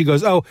do? And she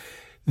goes, oh,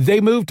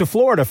 they moved to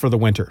Florida for the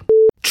winter.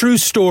 True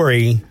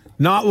story.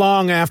 Not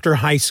long after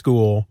high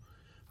school,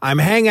 I'm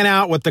hanging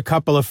out with a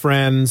couple of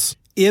friends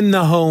in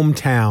the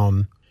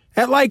hometown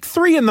at like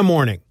 3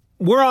 a.m.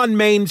 We're on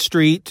Main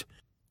Street,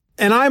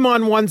 and I'm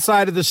on one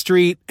side of the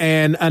street,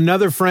 and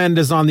another friend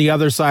is on the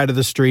other side of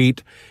the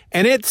street.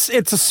 And it's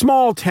a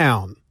small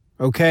town.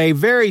 Okay,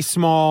 very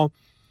small.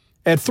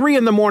 At 3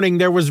 a.m,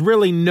 there was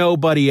really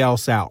nobody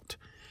else out.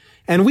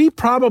 And we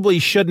probably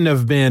shouldn't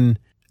have been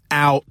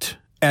out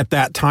at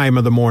that time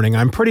of the morning.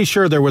 I'm pretty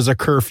sure there was a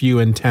curfew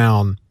in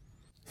town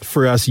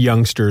for us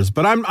youngsters,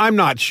 but I'm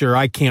not sure.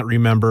 I can't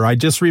remember. I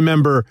just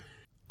remember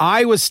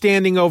I was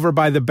standing over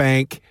by the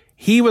bank.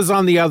 He was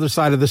on the other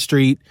side of the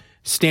street,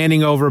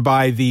 standing over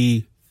by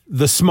the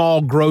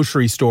small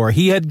grocery store.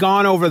 He had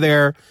gone over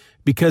there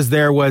because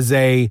there was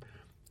a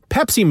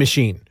Pepsi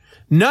machine.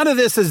 None of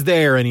this is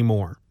there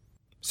anymore.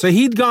 So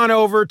he'd gone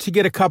over to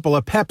get a couple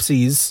of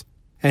Pepsis,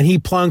 and he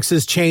plunks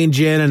his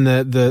change in, and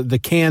the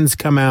cans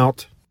come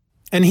out.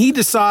 And he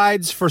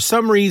decides, for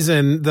some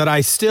reason that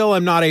I still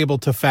am not able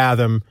to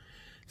fathom,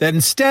 that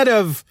instead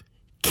of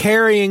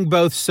carrying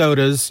both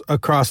sodas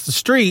across the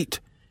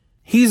street,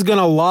 he's going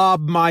to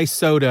lob my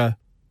soda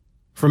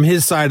from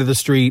his side of the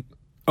street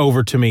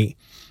over to me.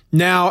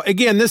 Now,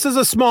 again, this is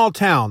a small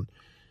town.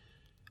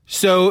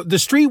 So the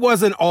street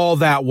wasn't all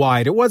that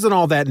wide. It wasn't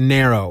all that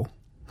narrow,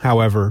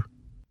 however.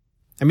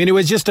 I mean, it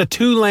was just a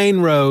 2-lane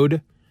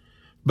road,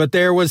 but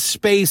there was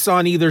space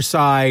on either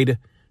side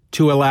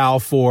to allow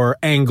for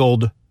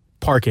angled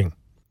parking.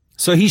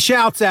 So he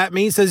shouts at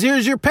me, says,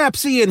 here's your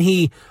Pepsi, and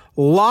he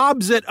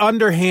lobs it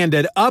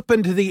underhanded up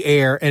into the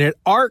air, and it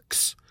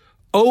arcs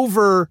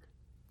over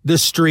the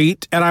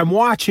street, and I'm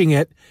watching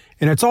it,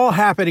 and it's all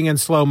happening in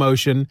slow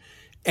motion.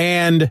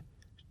 And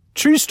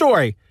true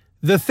story,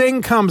 the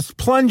thing comes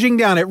plunging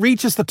down. It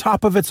reaches the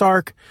top of its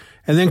arc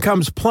and then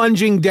comes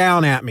plunging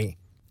down at me.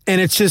 And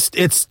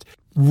it's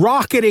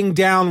rocketing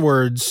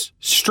downwards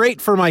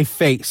straight for my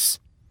face.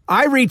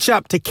 I reach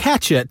up to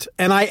catch it,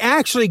 and I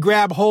actually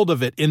grab hold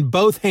of it in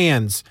both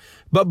hands.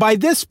 But by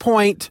this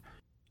point,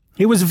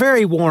 it was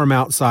very warm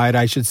outside,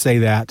 I should say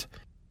that.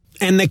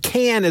 And the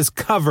can is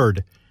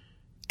covered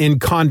in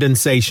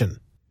condensation.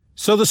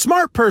 So the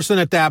smart person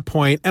at that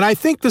point, and I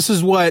think this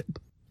is what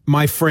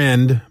my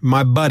friend,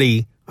 my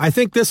buddy, I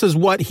think this is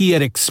what he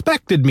had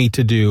expected me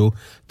to do.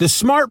 The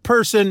smart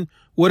person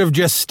would have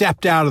just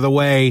stepped out of the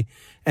way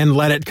and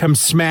let it come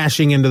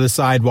smashing into the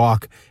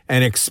sidewalk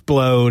and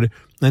explode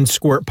and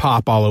squirt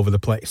pop all over the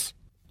place.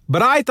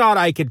 But I thought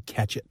I could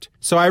catch it.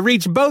 So I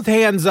reached both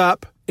hands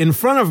up in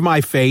front of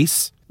my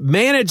face,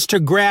 managed to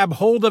grab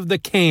hold of the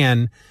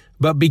can,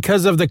 but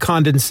because of the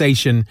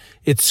condensation,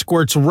 it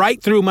squirts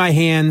right through my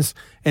hands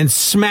and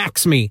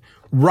smacks me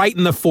right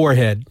in the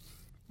forehead.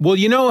 Well,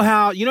 you know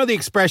the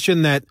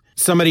expression that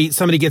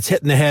somebody gets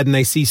hit in the head and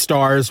they see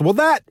stars? Well,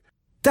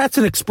 that's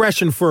an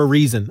expression for a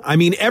reason. I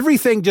mean,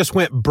 everything just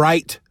went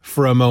bright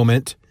for a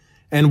moment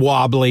and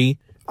wobbly.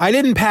 I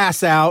didn't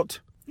pass out.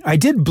 I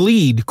did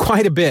bleed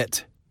quite a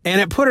bit, and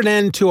it put an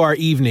end to our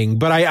evening.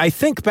 But I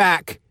think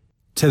back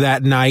to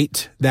that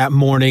night, that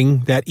morning,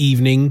 that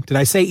evening. Did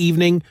I say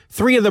evening?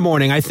 3 a.m.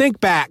 I think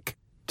back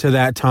to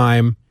that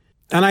time,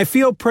 and I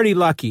feel pretty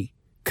lucky.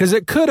 Because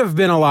it could have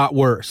been a lot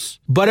worse,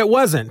 but it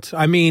wasn't.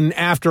 I mean,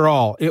 after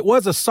all, it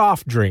was a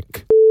soft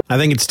drink. I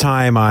think it's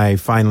time I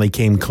finally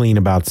came clean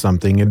about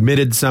something,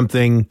 admitted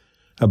something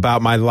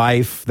about my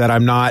life that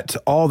I'm not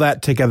all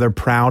that together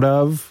proud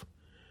of,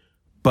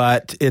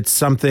 but it's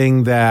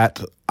something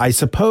that I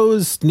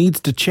suppose needs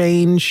to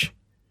change.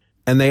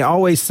 And they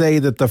always say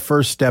that the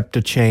first step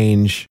to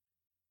change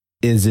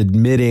is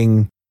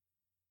admitting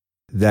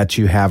that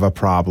you have a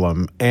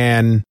problem.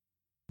 And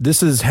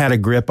this has had a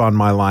grip on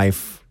my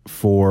life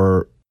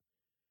for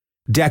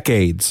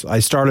decades. I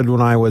started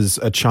when I was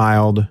a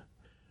child.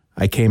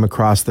 I came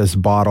across this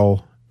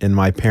bottle in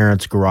my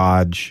parents'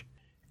 garage,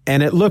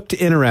 and it looked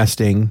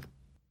interesting,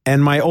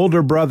 and my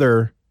older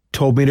brother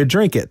told me to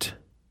drink it.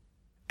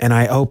 And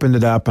I opened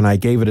it up, and I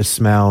gave it a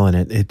smell,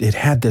 and it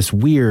had this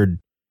weird,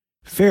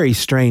 very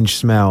strange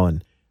smell,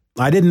 and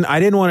I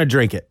didn't want to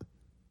drink it.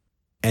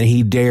 And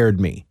he dared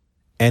me.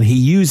 And he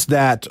used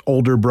that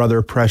older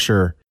brother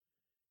pressure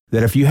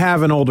that if you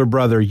have an older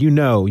brother, you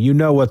know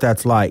what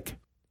that's like.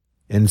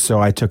 And so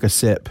I took a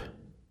sip,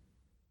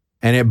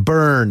 and it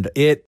burned.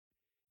 It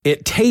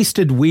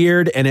tasted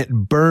weird, and it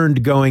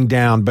burned going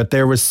down, but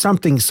there was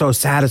something so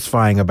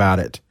satisfying about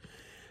it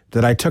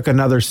that I took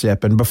another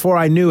sip, and before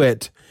I knew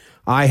it,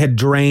 I had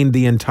drained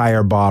the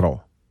entire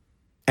bottle.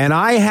 And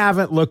I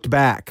haven't looked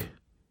back.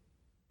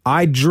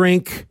 I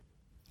drink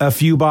a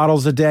few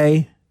bottles a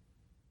day,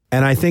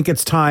 and I think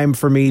it's time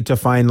for me to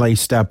finally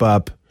step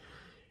up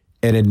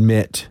and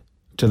admit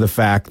to the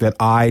fact that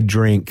I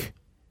drink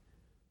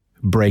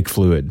brake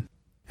fluid.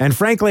 And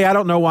frankly, I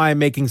don't know why I'm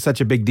making such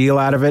a big deal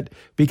out of it,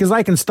 because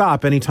I can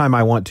stop anytime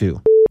I want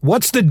to.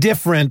 What's the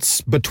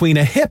difference between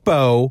a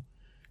hippo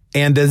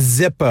and a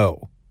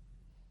Zippo?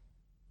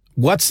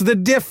 What's the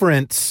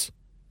difference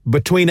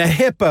between a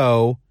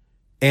hippo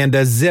and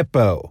a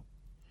Zippo?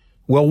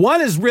 Well, one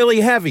is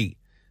really heavy,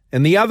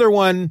 and the other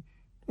one,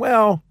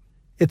 well,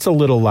 it's a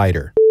little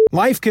lighter.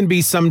 Life can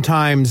be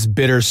sometimes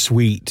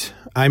bittersweet.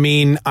 I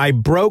mean, I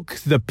broke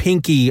the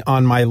pinky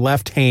on my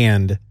left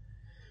hand,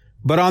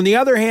 but on the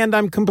other hand,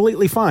 I'm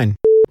completely fine.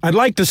 I'd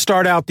like to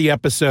start out the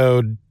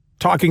episode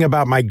talking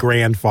about my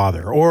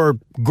grandfather, or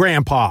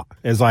grandpa,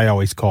 as I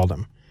always called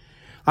him.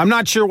 I'm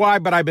not sure why,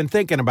 but I've been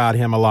thinking about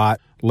him a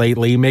lot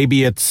lately.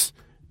 Maybe it's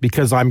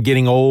because I'm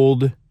getting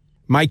old.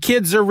 My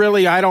kids are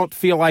really, I don't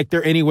feel like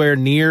they're anywhere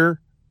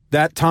near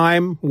that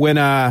time when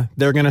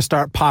they're going to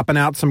start popping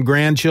out some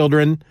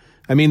grandchildren.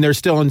 I mean, they're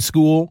still in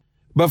school.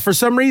 But for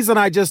some reason,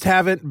 I just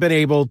haven't been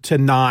able to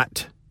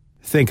not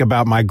think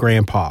about my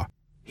grandpa.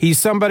 He's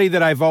somebody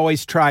that I've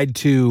always tried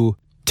to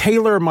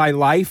tailor my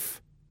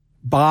life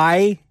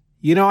by.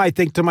 You know, I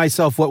think to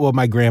myself, what will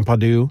my grandpa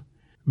do?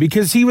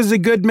 Because he was a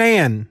good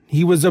man.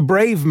 He was a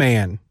brave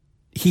man.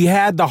 He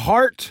had the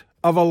heart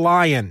of a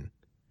lion.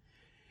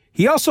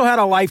 He also had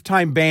a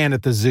lifetime ban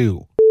at the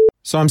zoo.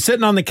 So I'm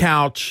sitting on the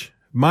couch,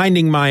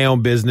 minding my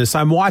own business.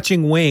 I'm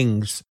watching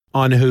Wings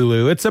on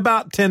Hulu. It's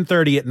about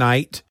 10:30 at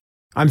night.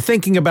 I'm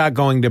thinking about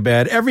going to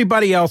bed.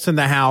 Everybody else in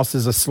the house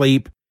is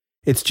asleep.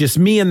 It's just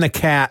me and the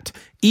cat.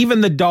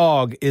 Even the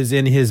dog is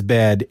in his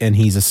bed and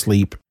he's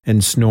asleep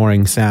and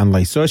snoring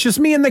soundly. So it's just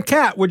me and the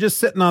cat. We're just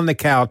sitting on the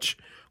couch.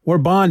 We're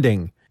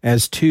bonding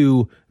as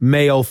two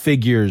male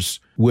figures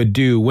would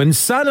do. When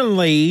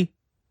suddenly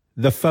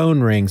the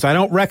phone rings. I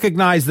don't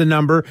recognize the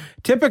number.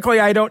 Typically,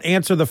 I don't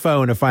answer the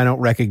phone if I don't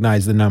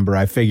recognize the number.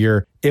 I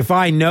figure if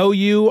I know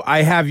you,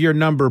 I have your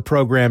number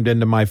programmed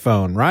into my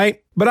phone,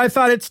 right? But I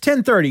thought it's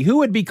 10:30. Who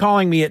would be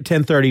calling me at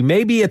 10:30?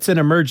 Maybe it's an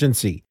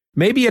emergency.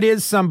 Maybe it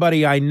is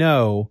somebody I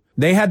know.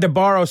 They had to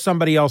borrow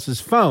somebody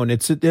else's phone.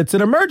 It's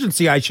an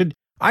emergency. I should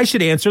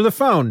answer the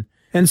phone.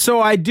 And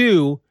so I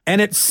do.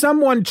 And it's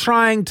someone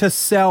trying to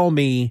sell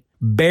me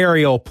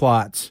burial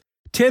plots.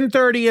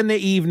 10:30 in the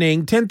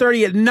evening,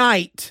 10:30 at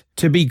night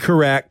to be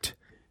correct.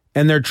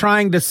 And they're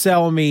trying to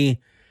sell me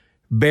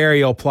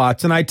burial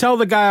plots. And I tell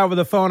the guy over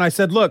the phone, I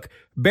said, look,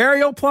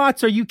 burial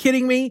plots? Are you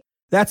kidding me?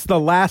 That's the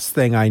last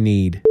thing I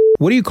need.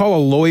 What do you call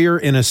a lawyer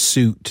in a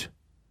suit?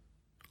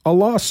 A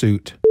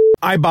lawsuit.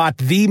 I bought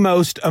the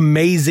most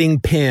amazing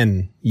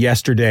pen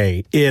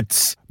yesterday.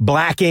 It's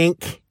black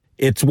ink.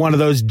 It's one of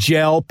those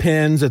gel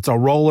pens. It's a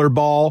roller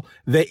ball.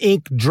 The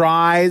ink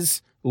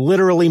dries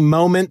literally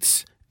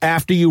moments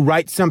after you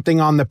write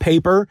something on the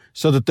paper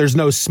so that there's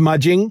no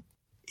smudging.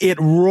 It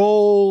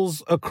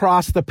rolls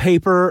across the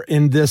paper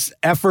in this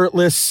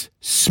effortless,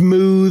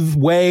 smooth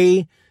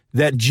way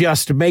that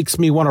just makes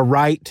me want to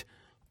write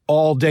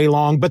all day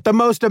long. But the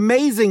most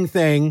amazing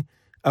thing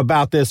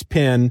about this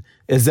pen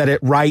is that it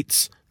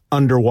writes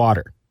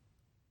underwater.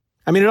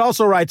 I mean, it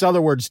also writes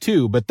other words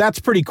too, but that's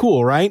pretty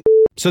cool, right?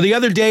 So the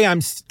other day I'm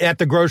at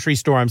the grocery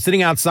store. I'm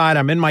sitting outside.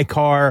 I'm in my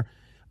car.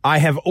 I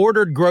have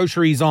ordered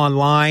groceries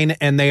online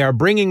and they are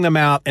bringing them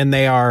out and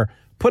they are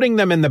putting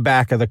them in the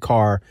back of the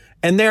car.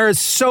 And there is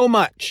so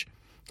much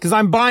because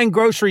I'm buying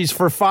groceries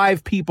for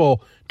 5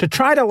 people to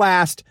try to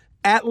last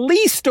at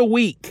least a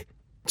week.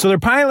 So they're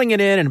piling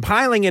it in.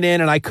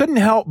 And I couldn't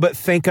help but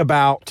think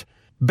about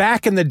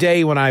back in the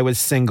day when I was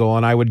single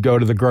and I would go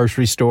to the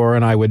grocery store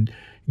and I would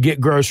get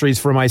groceries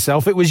for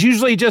myself. It was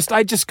usually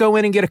I'd just go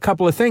in and get a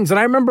couple of things. And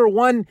I remember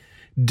one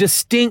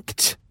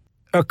distinct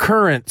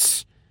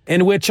occurrence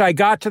in which I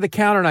got to the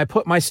counter and I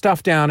put my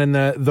stuff down and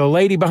the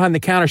lady behind the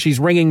counter, she's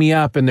ringing me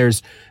up and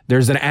there's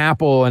an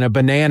apple and a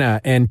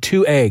banana and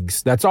 2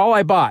 eggs. That's all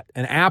I bought.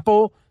 An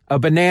apple, a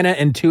banana,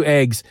 and 2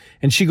 eggs.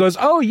 And she goes,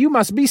 oh, you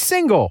must be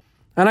single.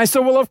 And I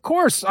said, well, of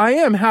course I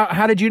am.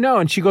 How did you know?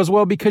 And she goes,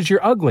 well, because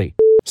you're ugly.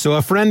 So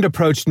a friend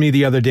approached me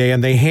the other day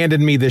and they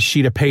handed me this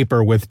sheet of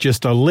paper with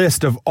just a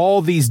list of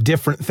all these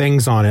different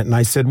things on it. And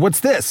I said, what's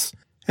this?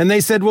 And they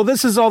said, well,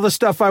 this is all the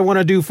stuff I want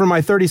to do for my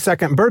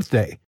 32nd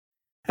birthday.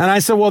 And I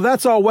said, well,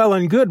 that's all well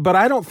and good, but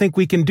I don't think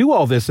we can do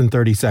all this in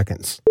 30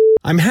 seconds.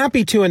 I'm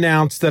happy to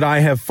announce that I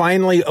have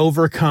finally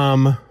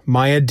overcome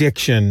my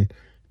addiction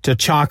to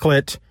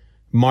chocolate,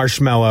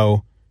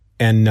 marshmallow,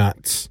 and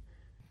nuts.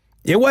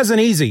 It wasn't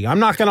easy. I'm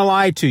not going to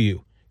lie to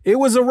you. It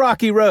was a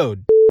rocky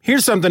road.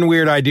 Here's something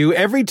weird I do.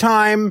 Every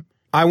time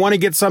I want to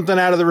get something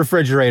out of the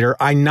refrigerator,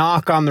 I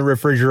knock on the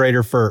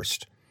refrigerator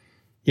first.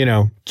 You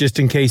know, just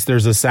in case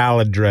there's a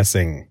salad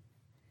dressing.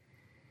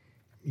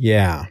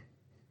 Yeah,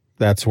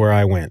 that's where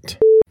I went.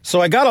 So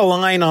I got a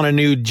line on a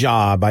new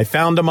job. I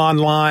found them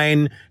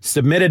online,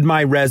 submitted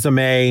my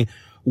resume,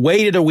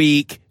 waited a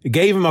week,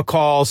 gave them a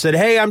call, said,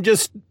 hey, I'm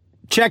just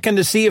checking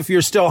to see if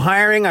you're still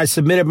hiring. I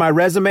submitted my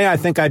resume. I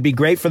think I'd be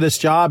great for this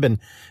job. And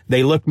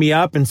they looked me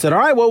up and said, all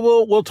right,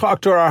 well, we'll talk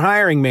to our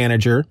hiring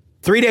manager.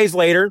 3 days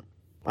later,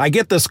 I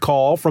get this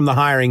call from the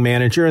hiring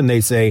manager and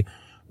they say,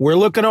 we're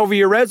looking over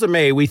your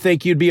resume. We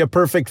think you'd be a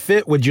perfect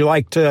fit. Would you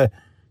like to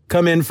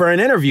come in for an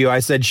interview? I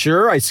said,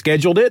 sure. I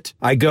scheduled it.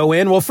 I go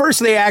in. Well, first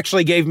they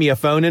actually gave me a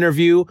phone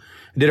interview.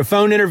 did a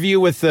phone interview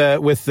with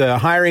the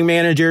hiring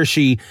manager.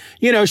 She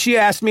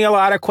asked me a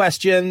lot of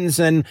questions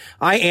and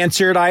I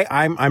answered.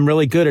 I'm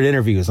really good at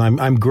interviews.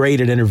 I'm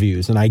great at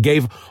interviews, and I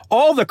gave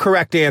all the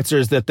correct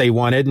answers that they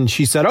wanted. And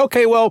she said,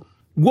 okay, well,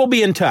 we'll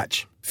be in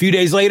touch. A few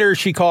days later,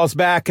 she calls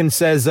back and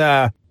says,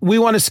 we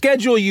want to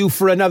schedule you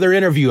for another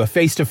interview, a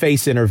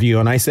face-to-face interview.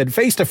 And I said,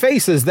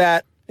 face-to-face, is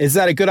that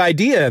a good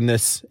idea in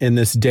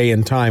this day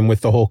and time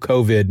with the whole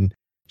COVID? And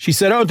she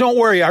said, oh, don't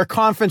worry. Our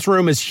conference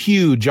room is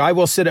huge. I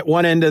will sit at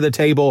one end of the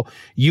table.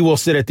 You will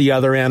sit at the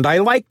other end. I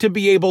like to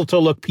be able to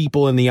look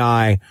people in the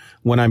eye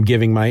when I'm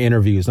giving my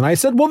interviews. And I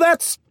said, well,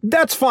 that's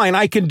fine.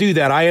 I can do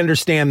that. I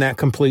understand that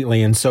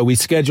completely. And so we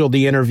scheduled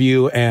the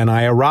interview, and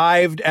I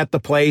arrived at the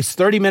place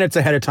 30 minutes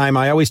ahead of time.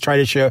 I always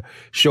try to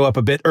show up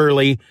a bit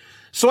early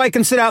so I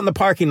can sit out in the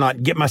parking lot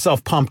and get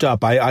myself pumped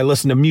up. I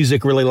listen to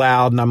music really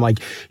loud, and I'm like,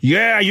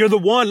 yeah, you're the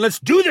one. Let's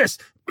do this.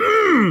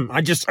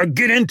 I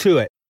get into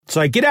it. So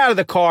I get out of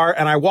the car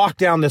and I walk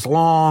down this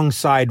long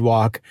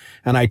sidewalk,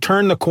 and I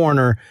turn the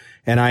corner,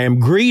 and I am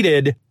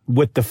greeted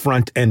with the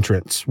front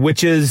entrance,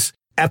 which is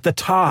at the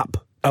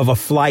top of a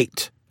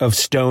flight of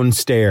stone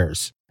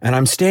stairs. And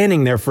I'm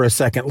standing there for a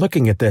second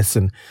looking at this,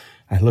 and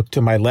I look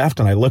to my left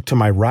and I look to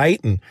my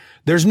right, and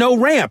there's no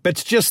ramp.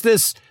 It's just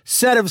this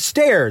set of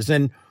stairs.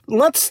 And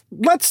let's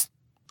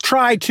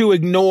try to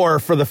ignore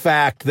for the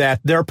fact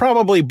that they're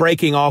probably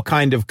breaking all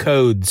kind of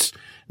codes,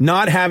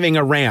 not having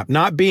a ramp,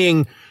 not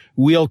being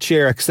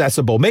wheelchair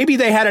accessible. Maybe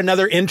they had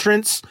another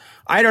entrance.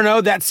 I don't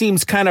know. That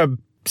seems kind of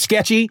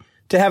sketchy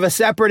to have a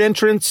separate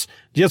entrance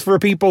just for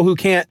people who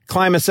can't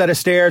climb a set of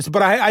stairs.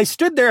 But I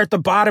stood there at the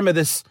bottom of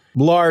this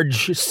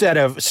large set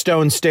of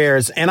stone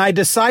stairs, and I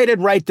decided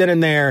right then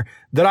and there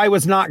that I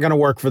was not going to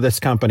work for this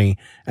company.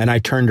 And I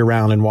turned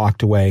around and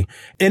walked away.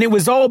 And it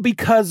was all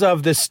because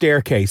of this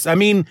staircase. I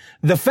mean,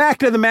 the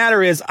fact of the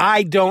matter is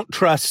I don't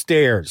trust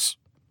stairs.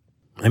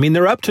 I mean,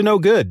 they're up to no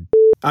good.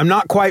 I'm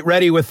not quite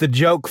ready with the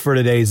joke for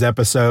today's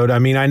episode. I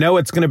mean, I know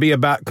it's going to be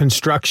about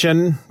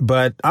construction,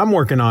 but I'm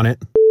working on it.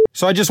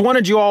 So I just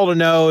wanted you all to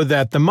know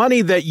that the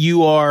money that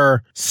you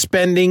are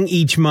spending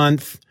each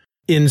month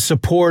in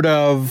support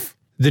of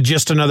the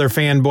Just Another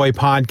Fanboy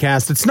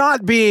podcast, it's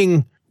not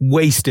being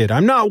wasted.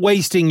 I'm not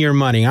wasting your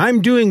money.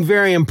 I'm doing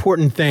very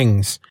important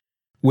things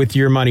with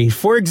your money.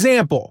 For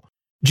example,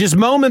 just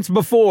moments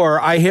before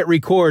I hit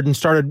record and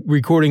started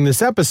recording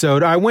this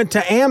episode, I went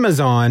to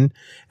Amazon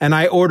and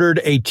I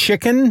ordered a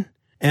chicken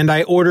and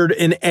I ordered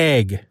an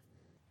egg.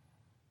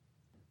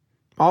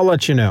 I'll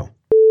let you know.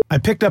 I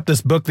picked up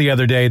this book the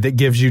other day that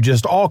gives you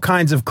just all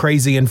kinds of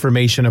crazy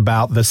information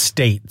about the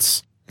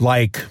states.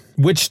 Like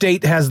which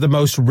state has the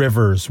most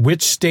rivers,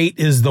 which state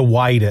is the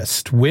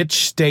widest, which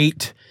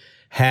state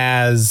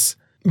has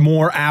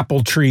more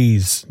apple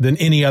trees than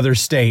any other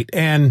state.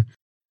 And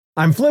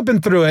I'm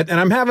flipping through it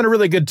and I'm having a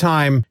really good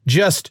time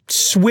just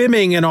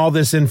swimming in all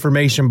this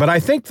information. But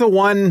I think the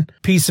one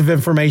piece of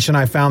information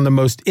I found the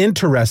most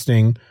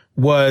interesting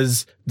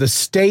was the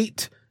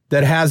state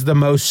that has the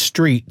most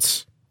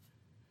streets.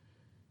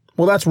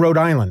 Well, that's Rhode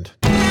Island.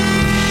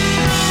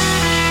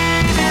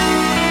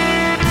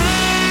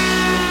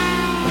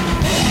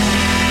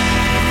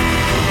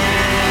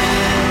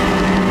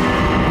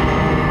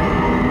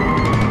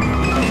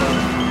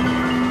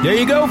 There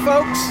you go,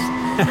 folks.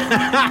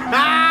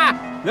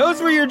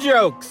 Those were your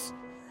jokes.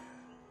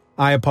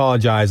 I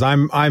apologize.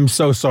 I'm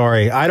so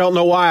sorry. I don't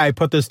know why I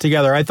put this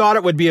together. I thought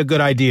it would be a good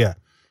idea.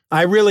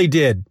 I really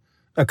did.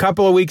 A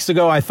couple of weeks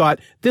ago, I thought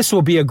this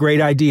will be a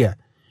great idea.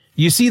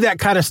 You see that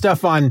kind of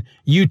stuff on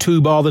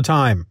YouTube all the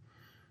time.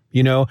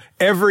 You know,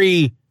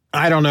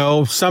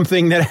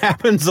 something that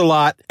happens a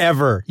lot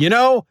ever. You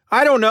know,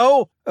 I don't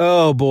know.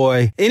 Oh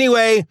boy.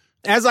 Anyway,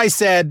 as I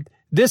said,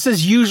 this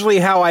is usually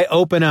how I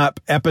open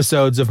up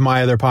episodes of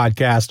my other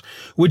podcast,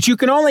 which you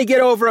can only get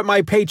over at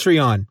my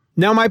Patreon.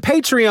 Now, my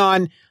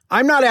Patreon,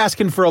 I'm not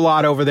asking for a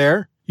lot over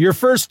there. Your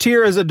first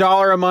tier is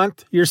 $1 a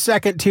month. Your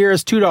second tier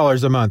is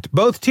 $2 a month.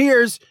 Both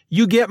tiers,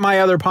 you get my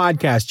other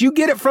podcast. You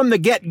get it from the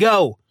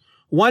get-go.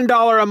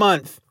 $1 a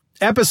month.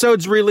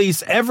 Episodes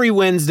release every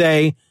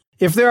Wednesday.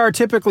 If there are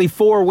typically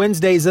 4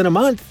 Wednesdays in a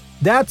month,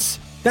 that's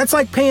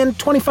like paying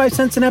 25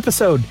 cents an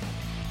episode.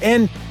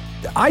 And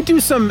I do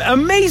some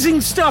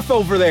amazing stuff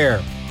over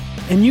there.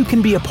 And you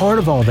can be a part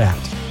of all that.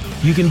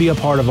 You can be a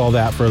part of all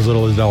that for as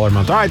little as $1 a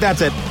month. All right,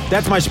 that's it.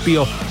 That's my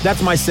spiel.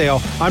 That's my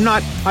sale. I'm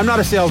not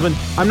a salesman.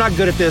 I'm not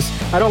good at this.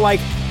 I don't like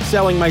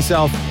selling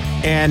myself.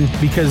 And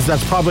because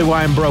that's probably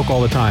why I'm broke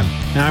all the time.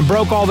 And I'm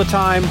broke all the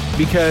time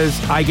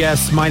because I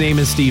guess my name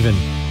is Steven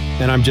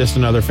and I'm just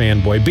another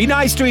fanboy. Be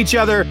nice to each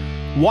other.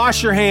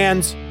 Wash your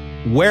hands.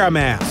 Wear a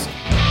mask.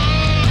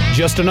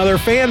 Just Another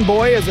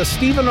Fanboy is a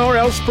Stephen or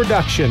Else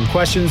production.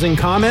 Questions and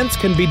comments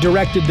can be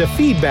directed to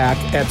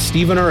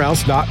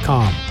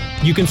feedback@stevenorelse.com.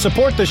 You can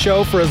support the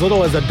show for as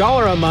little as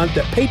 $1 a month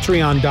at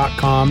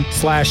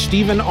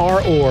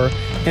patreon.com/StephenROr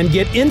and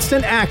get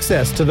instant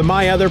access to the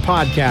My Other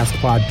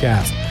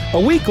Podcast, a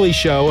weekly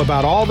show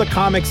about all the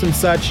comics and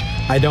such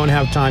I don't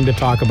have time to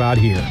talk about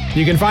here.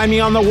 You can find me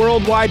on the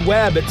World Wide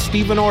Web at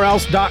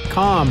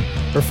StephenOrElse.com.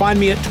 or find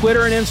me at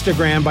Twitter and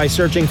Instagram by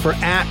searching for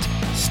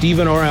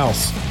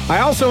 @StephenOrElse.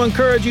 I also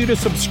encourage you to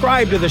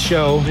subscribe to the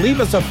show, leave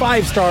us a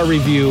 5-star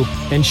review,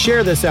 and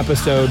share this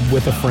episode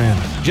with a friend.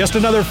 Just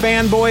Another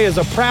Fanboy is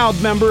a proud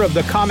member of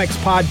the Comics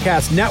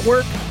Podcast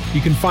Network.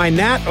 You can find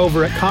that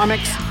over at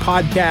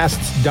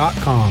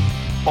comicspodcasts.com.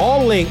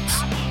 All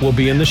links will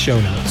be in the show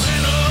notes.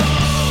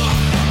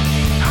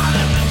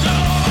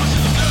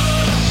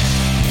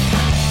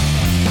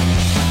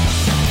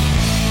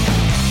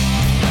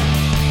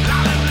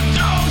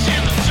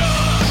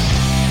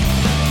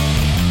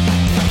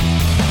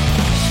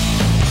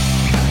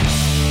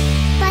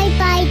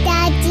 Bye-bye,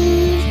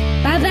 Daddy.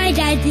 Bye-bye,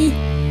 Daddy.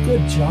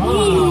 Good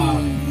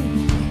job.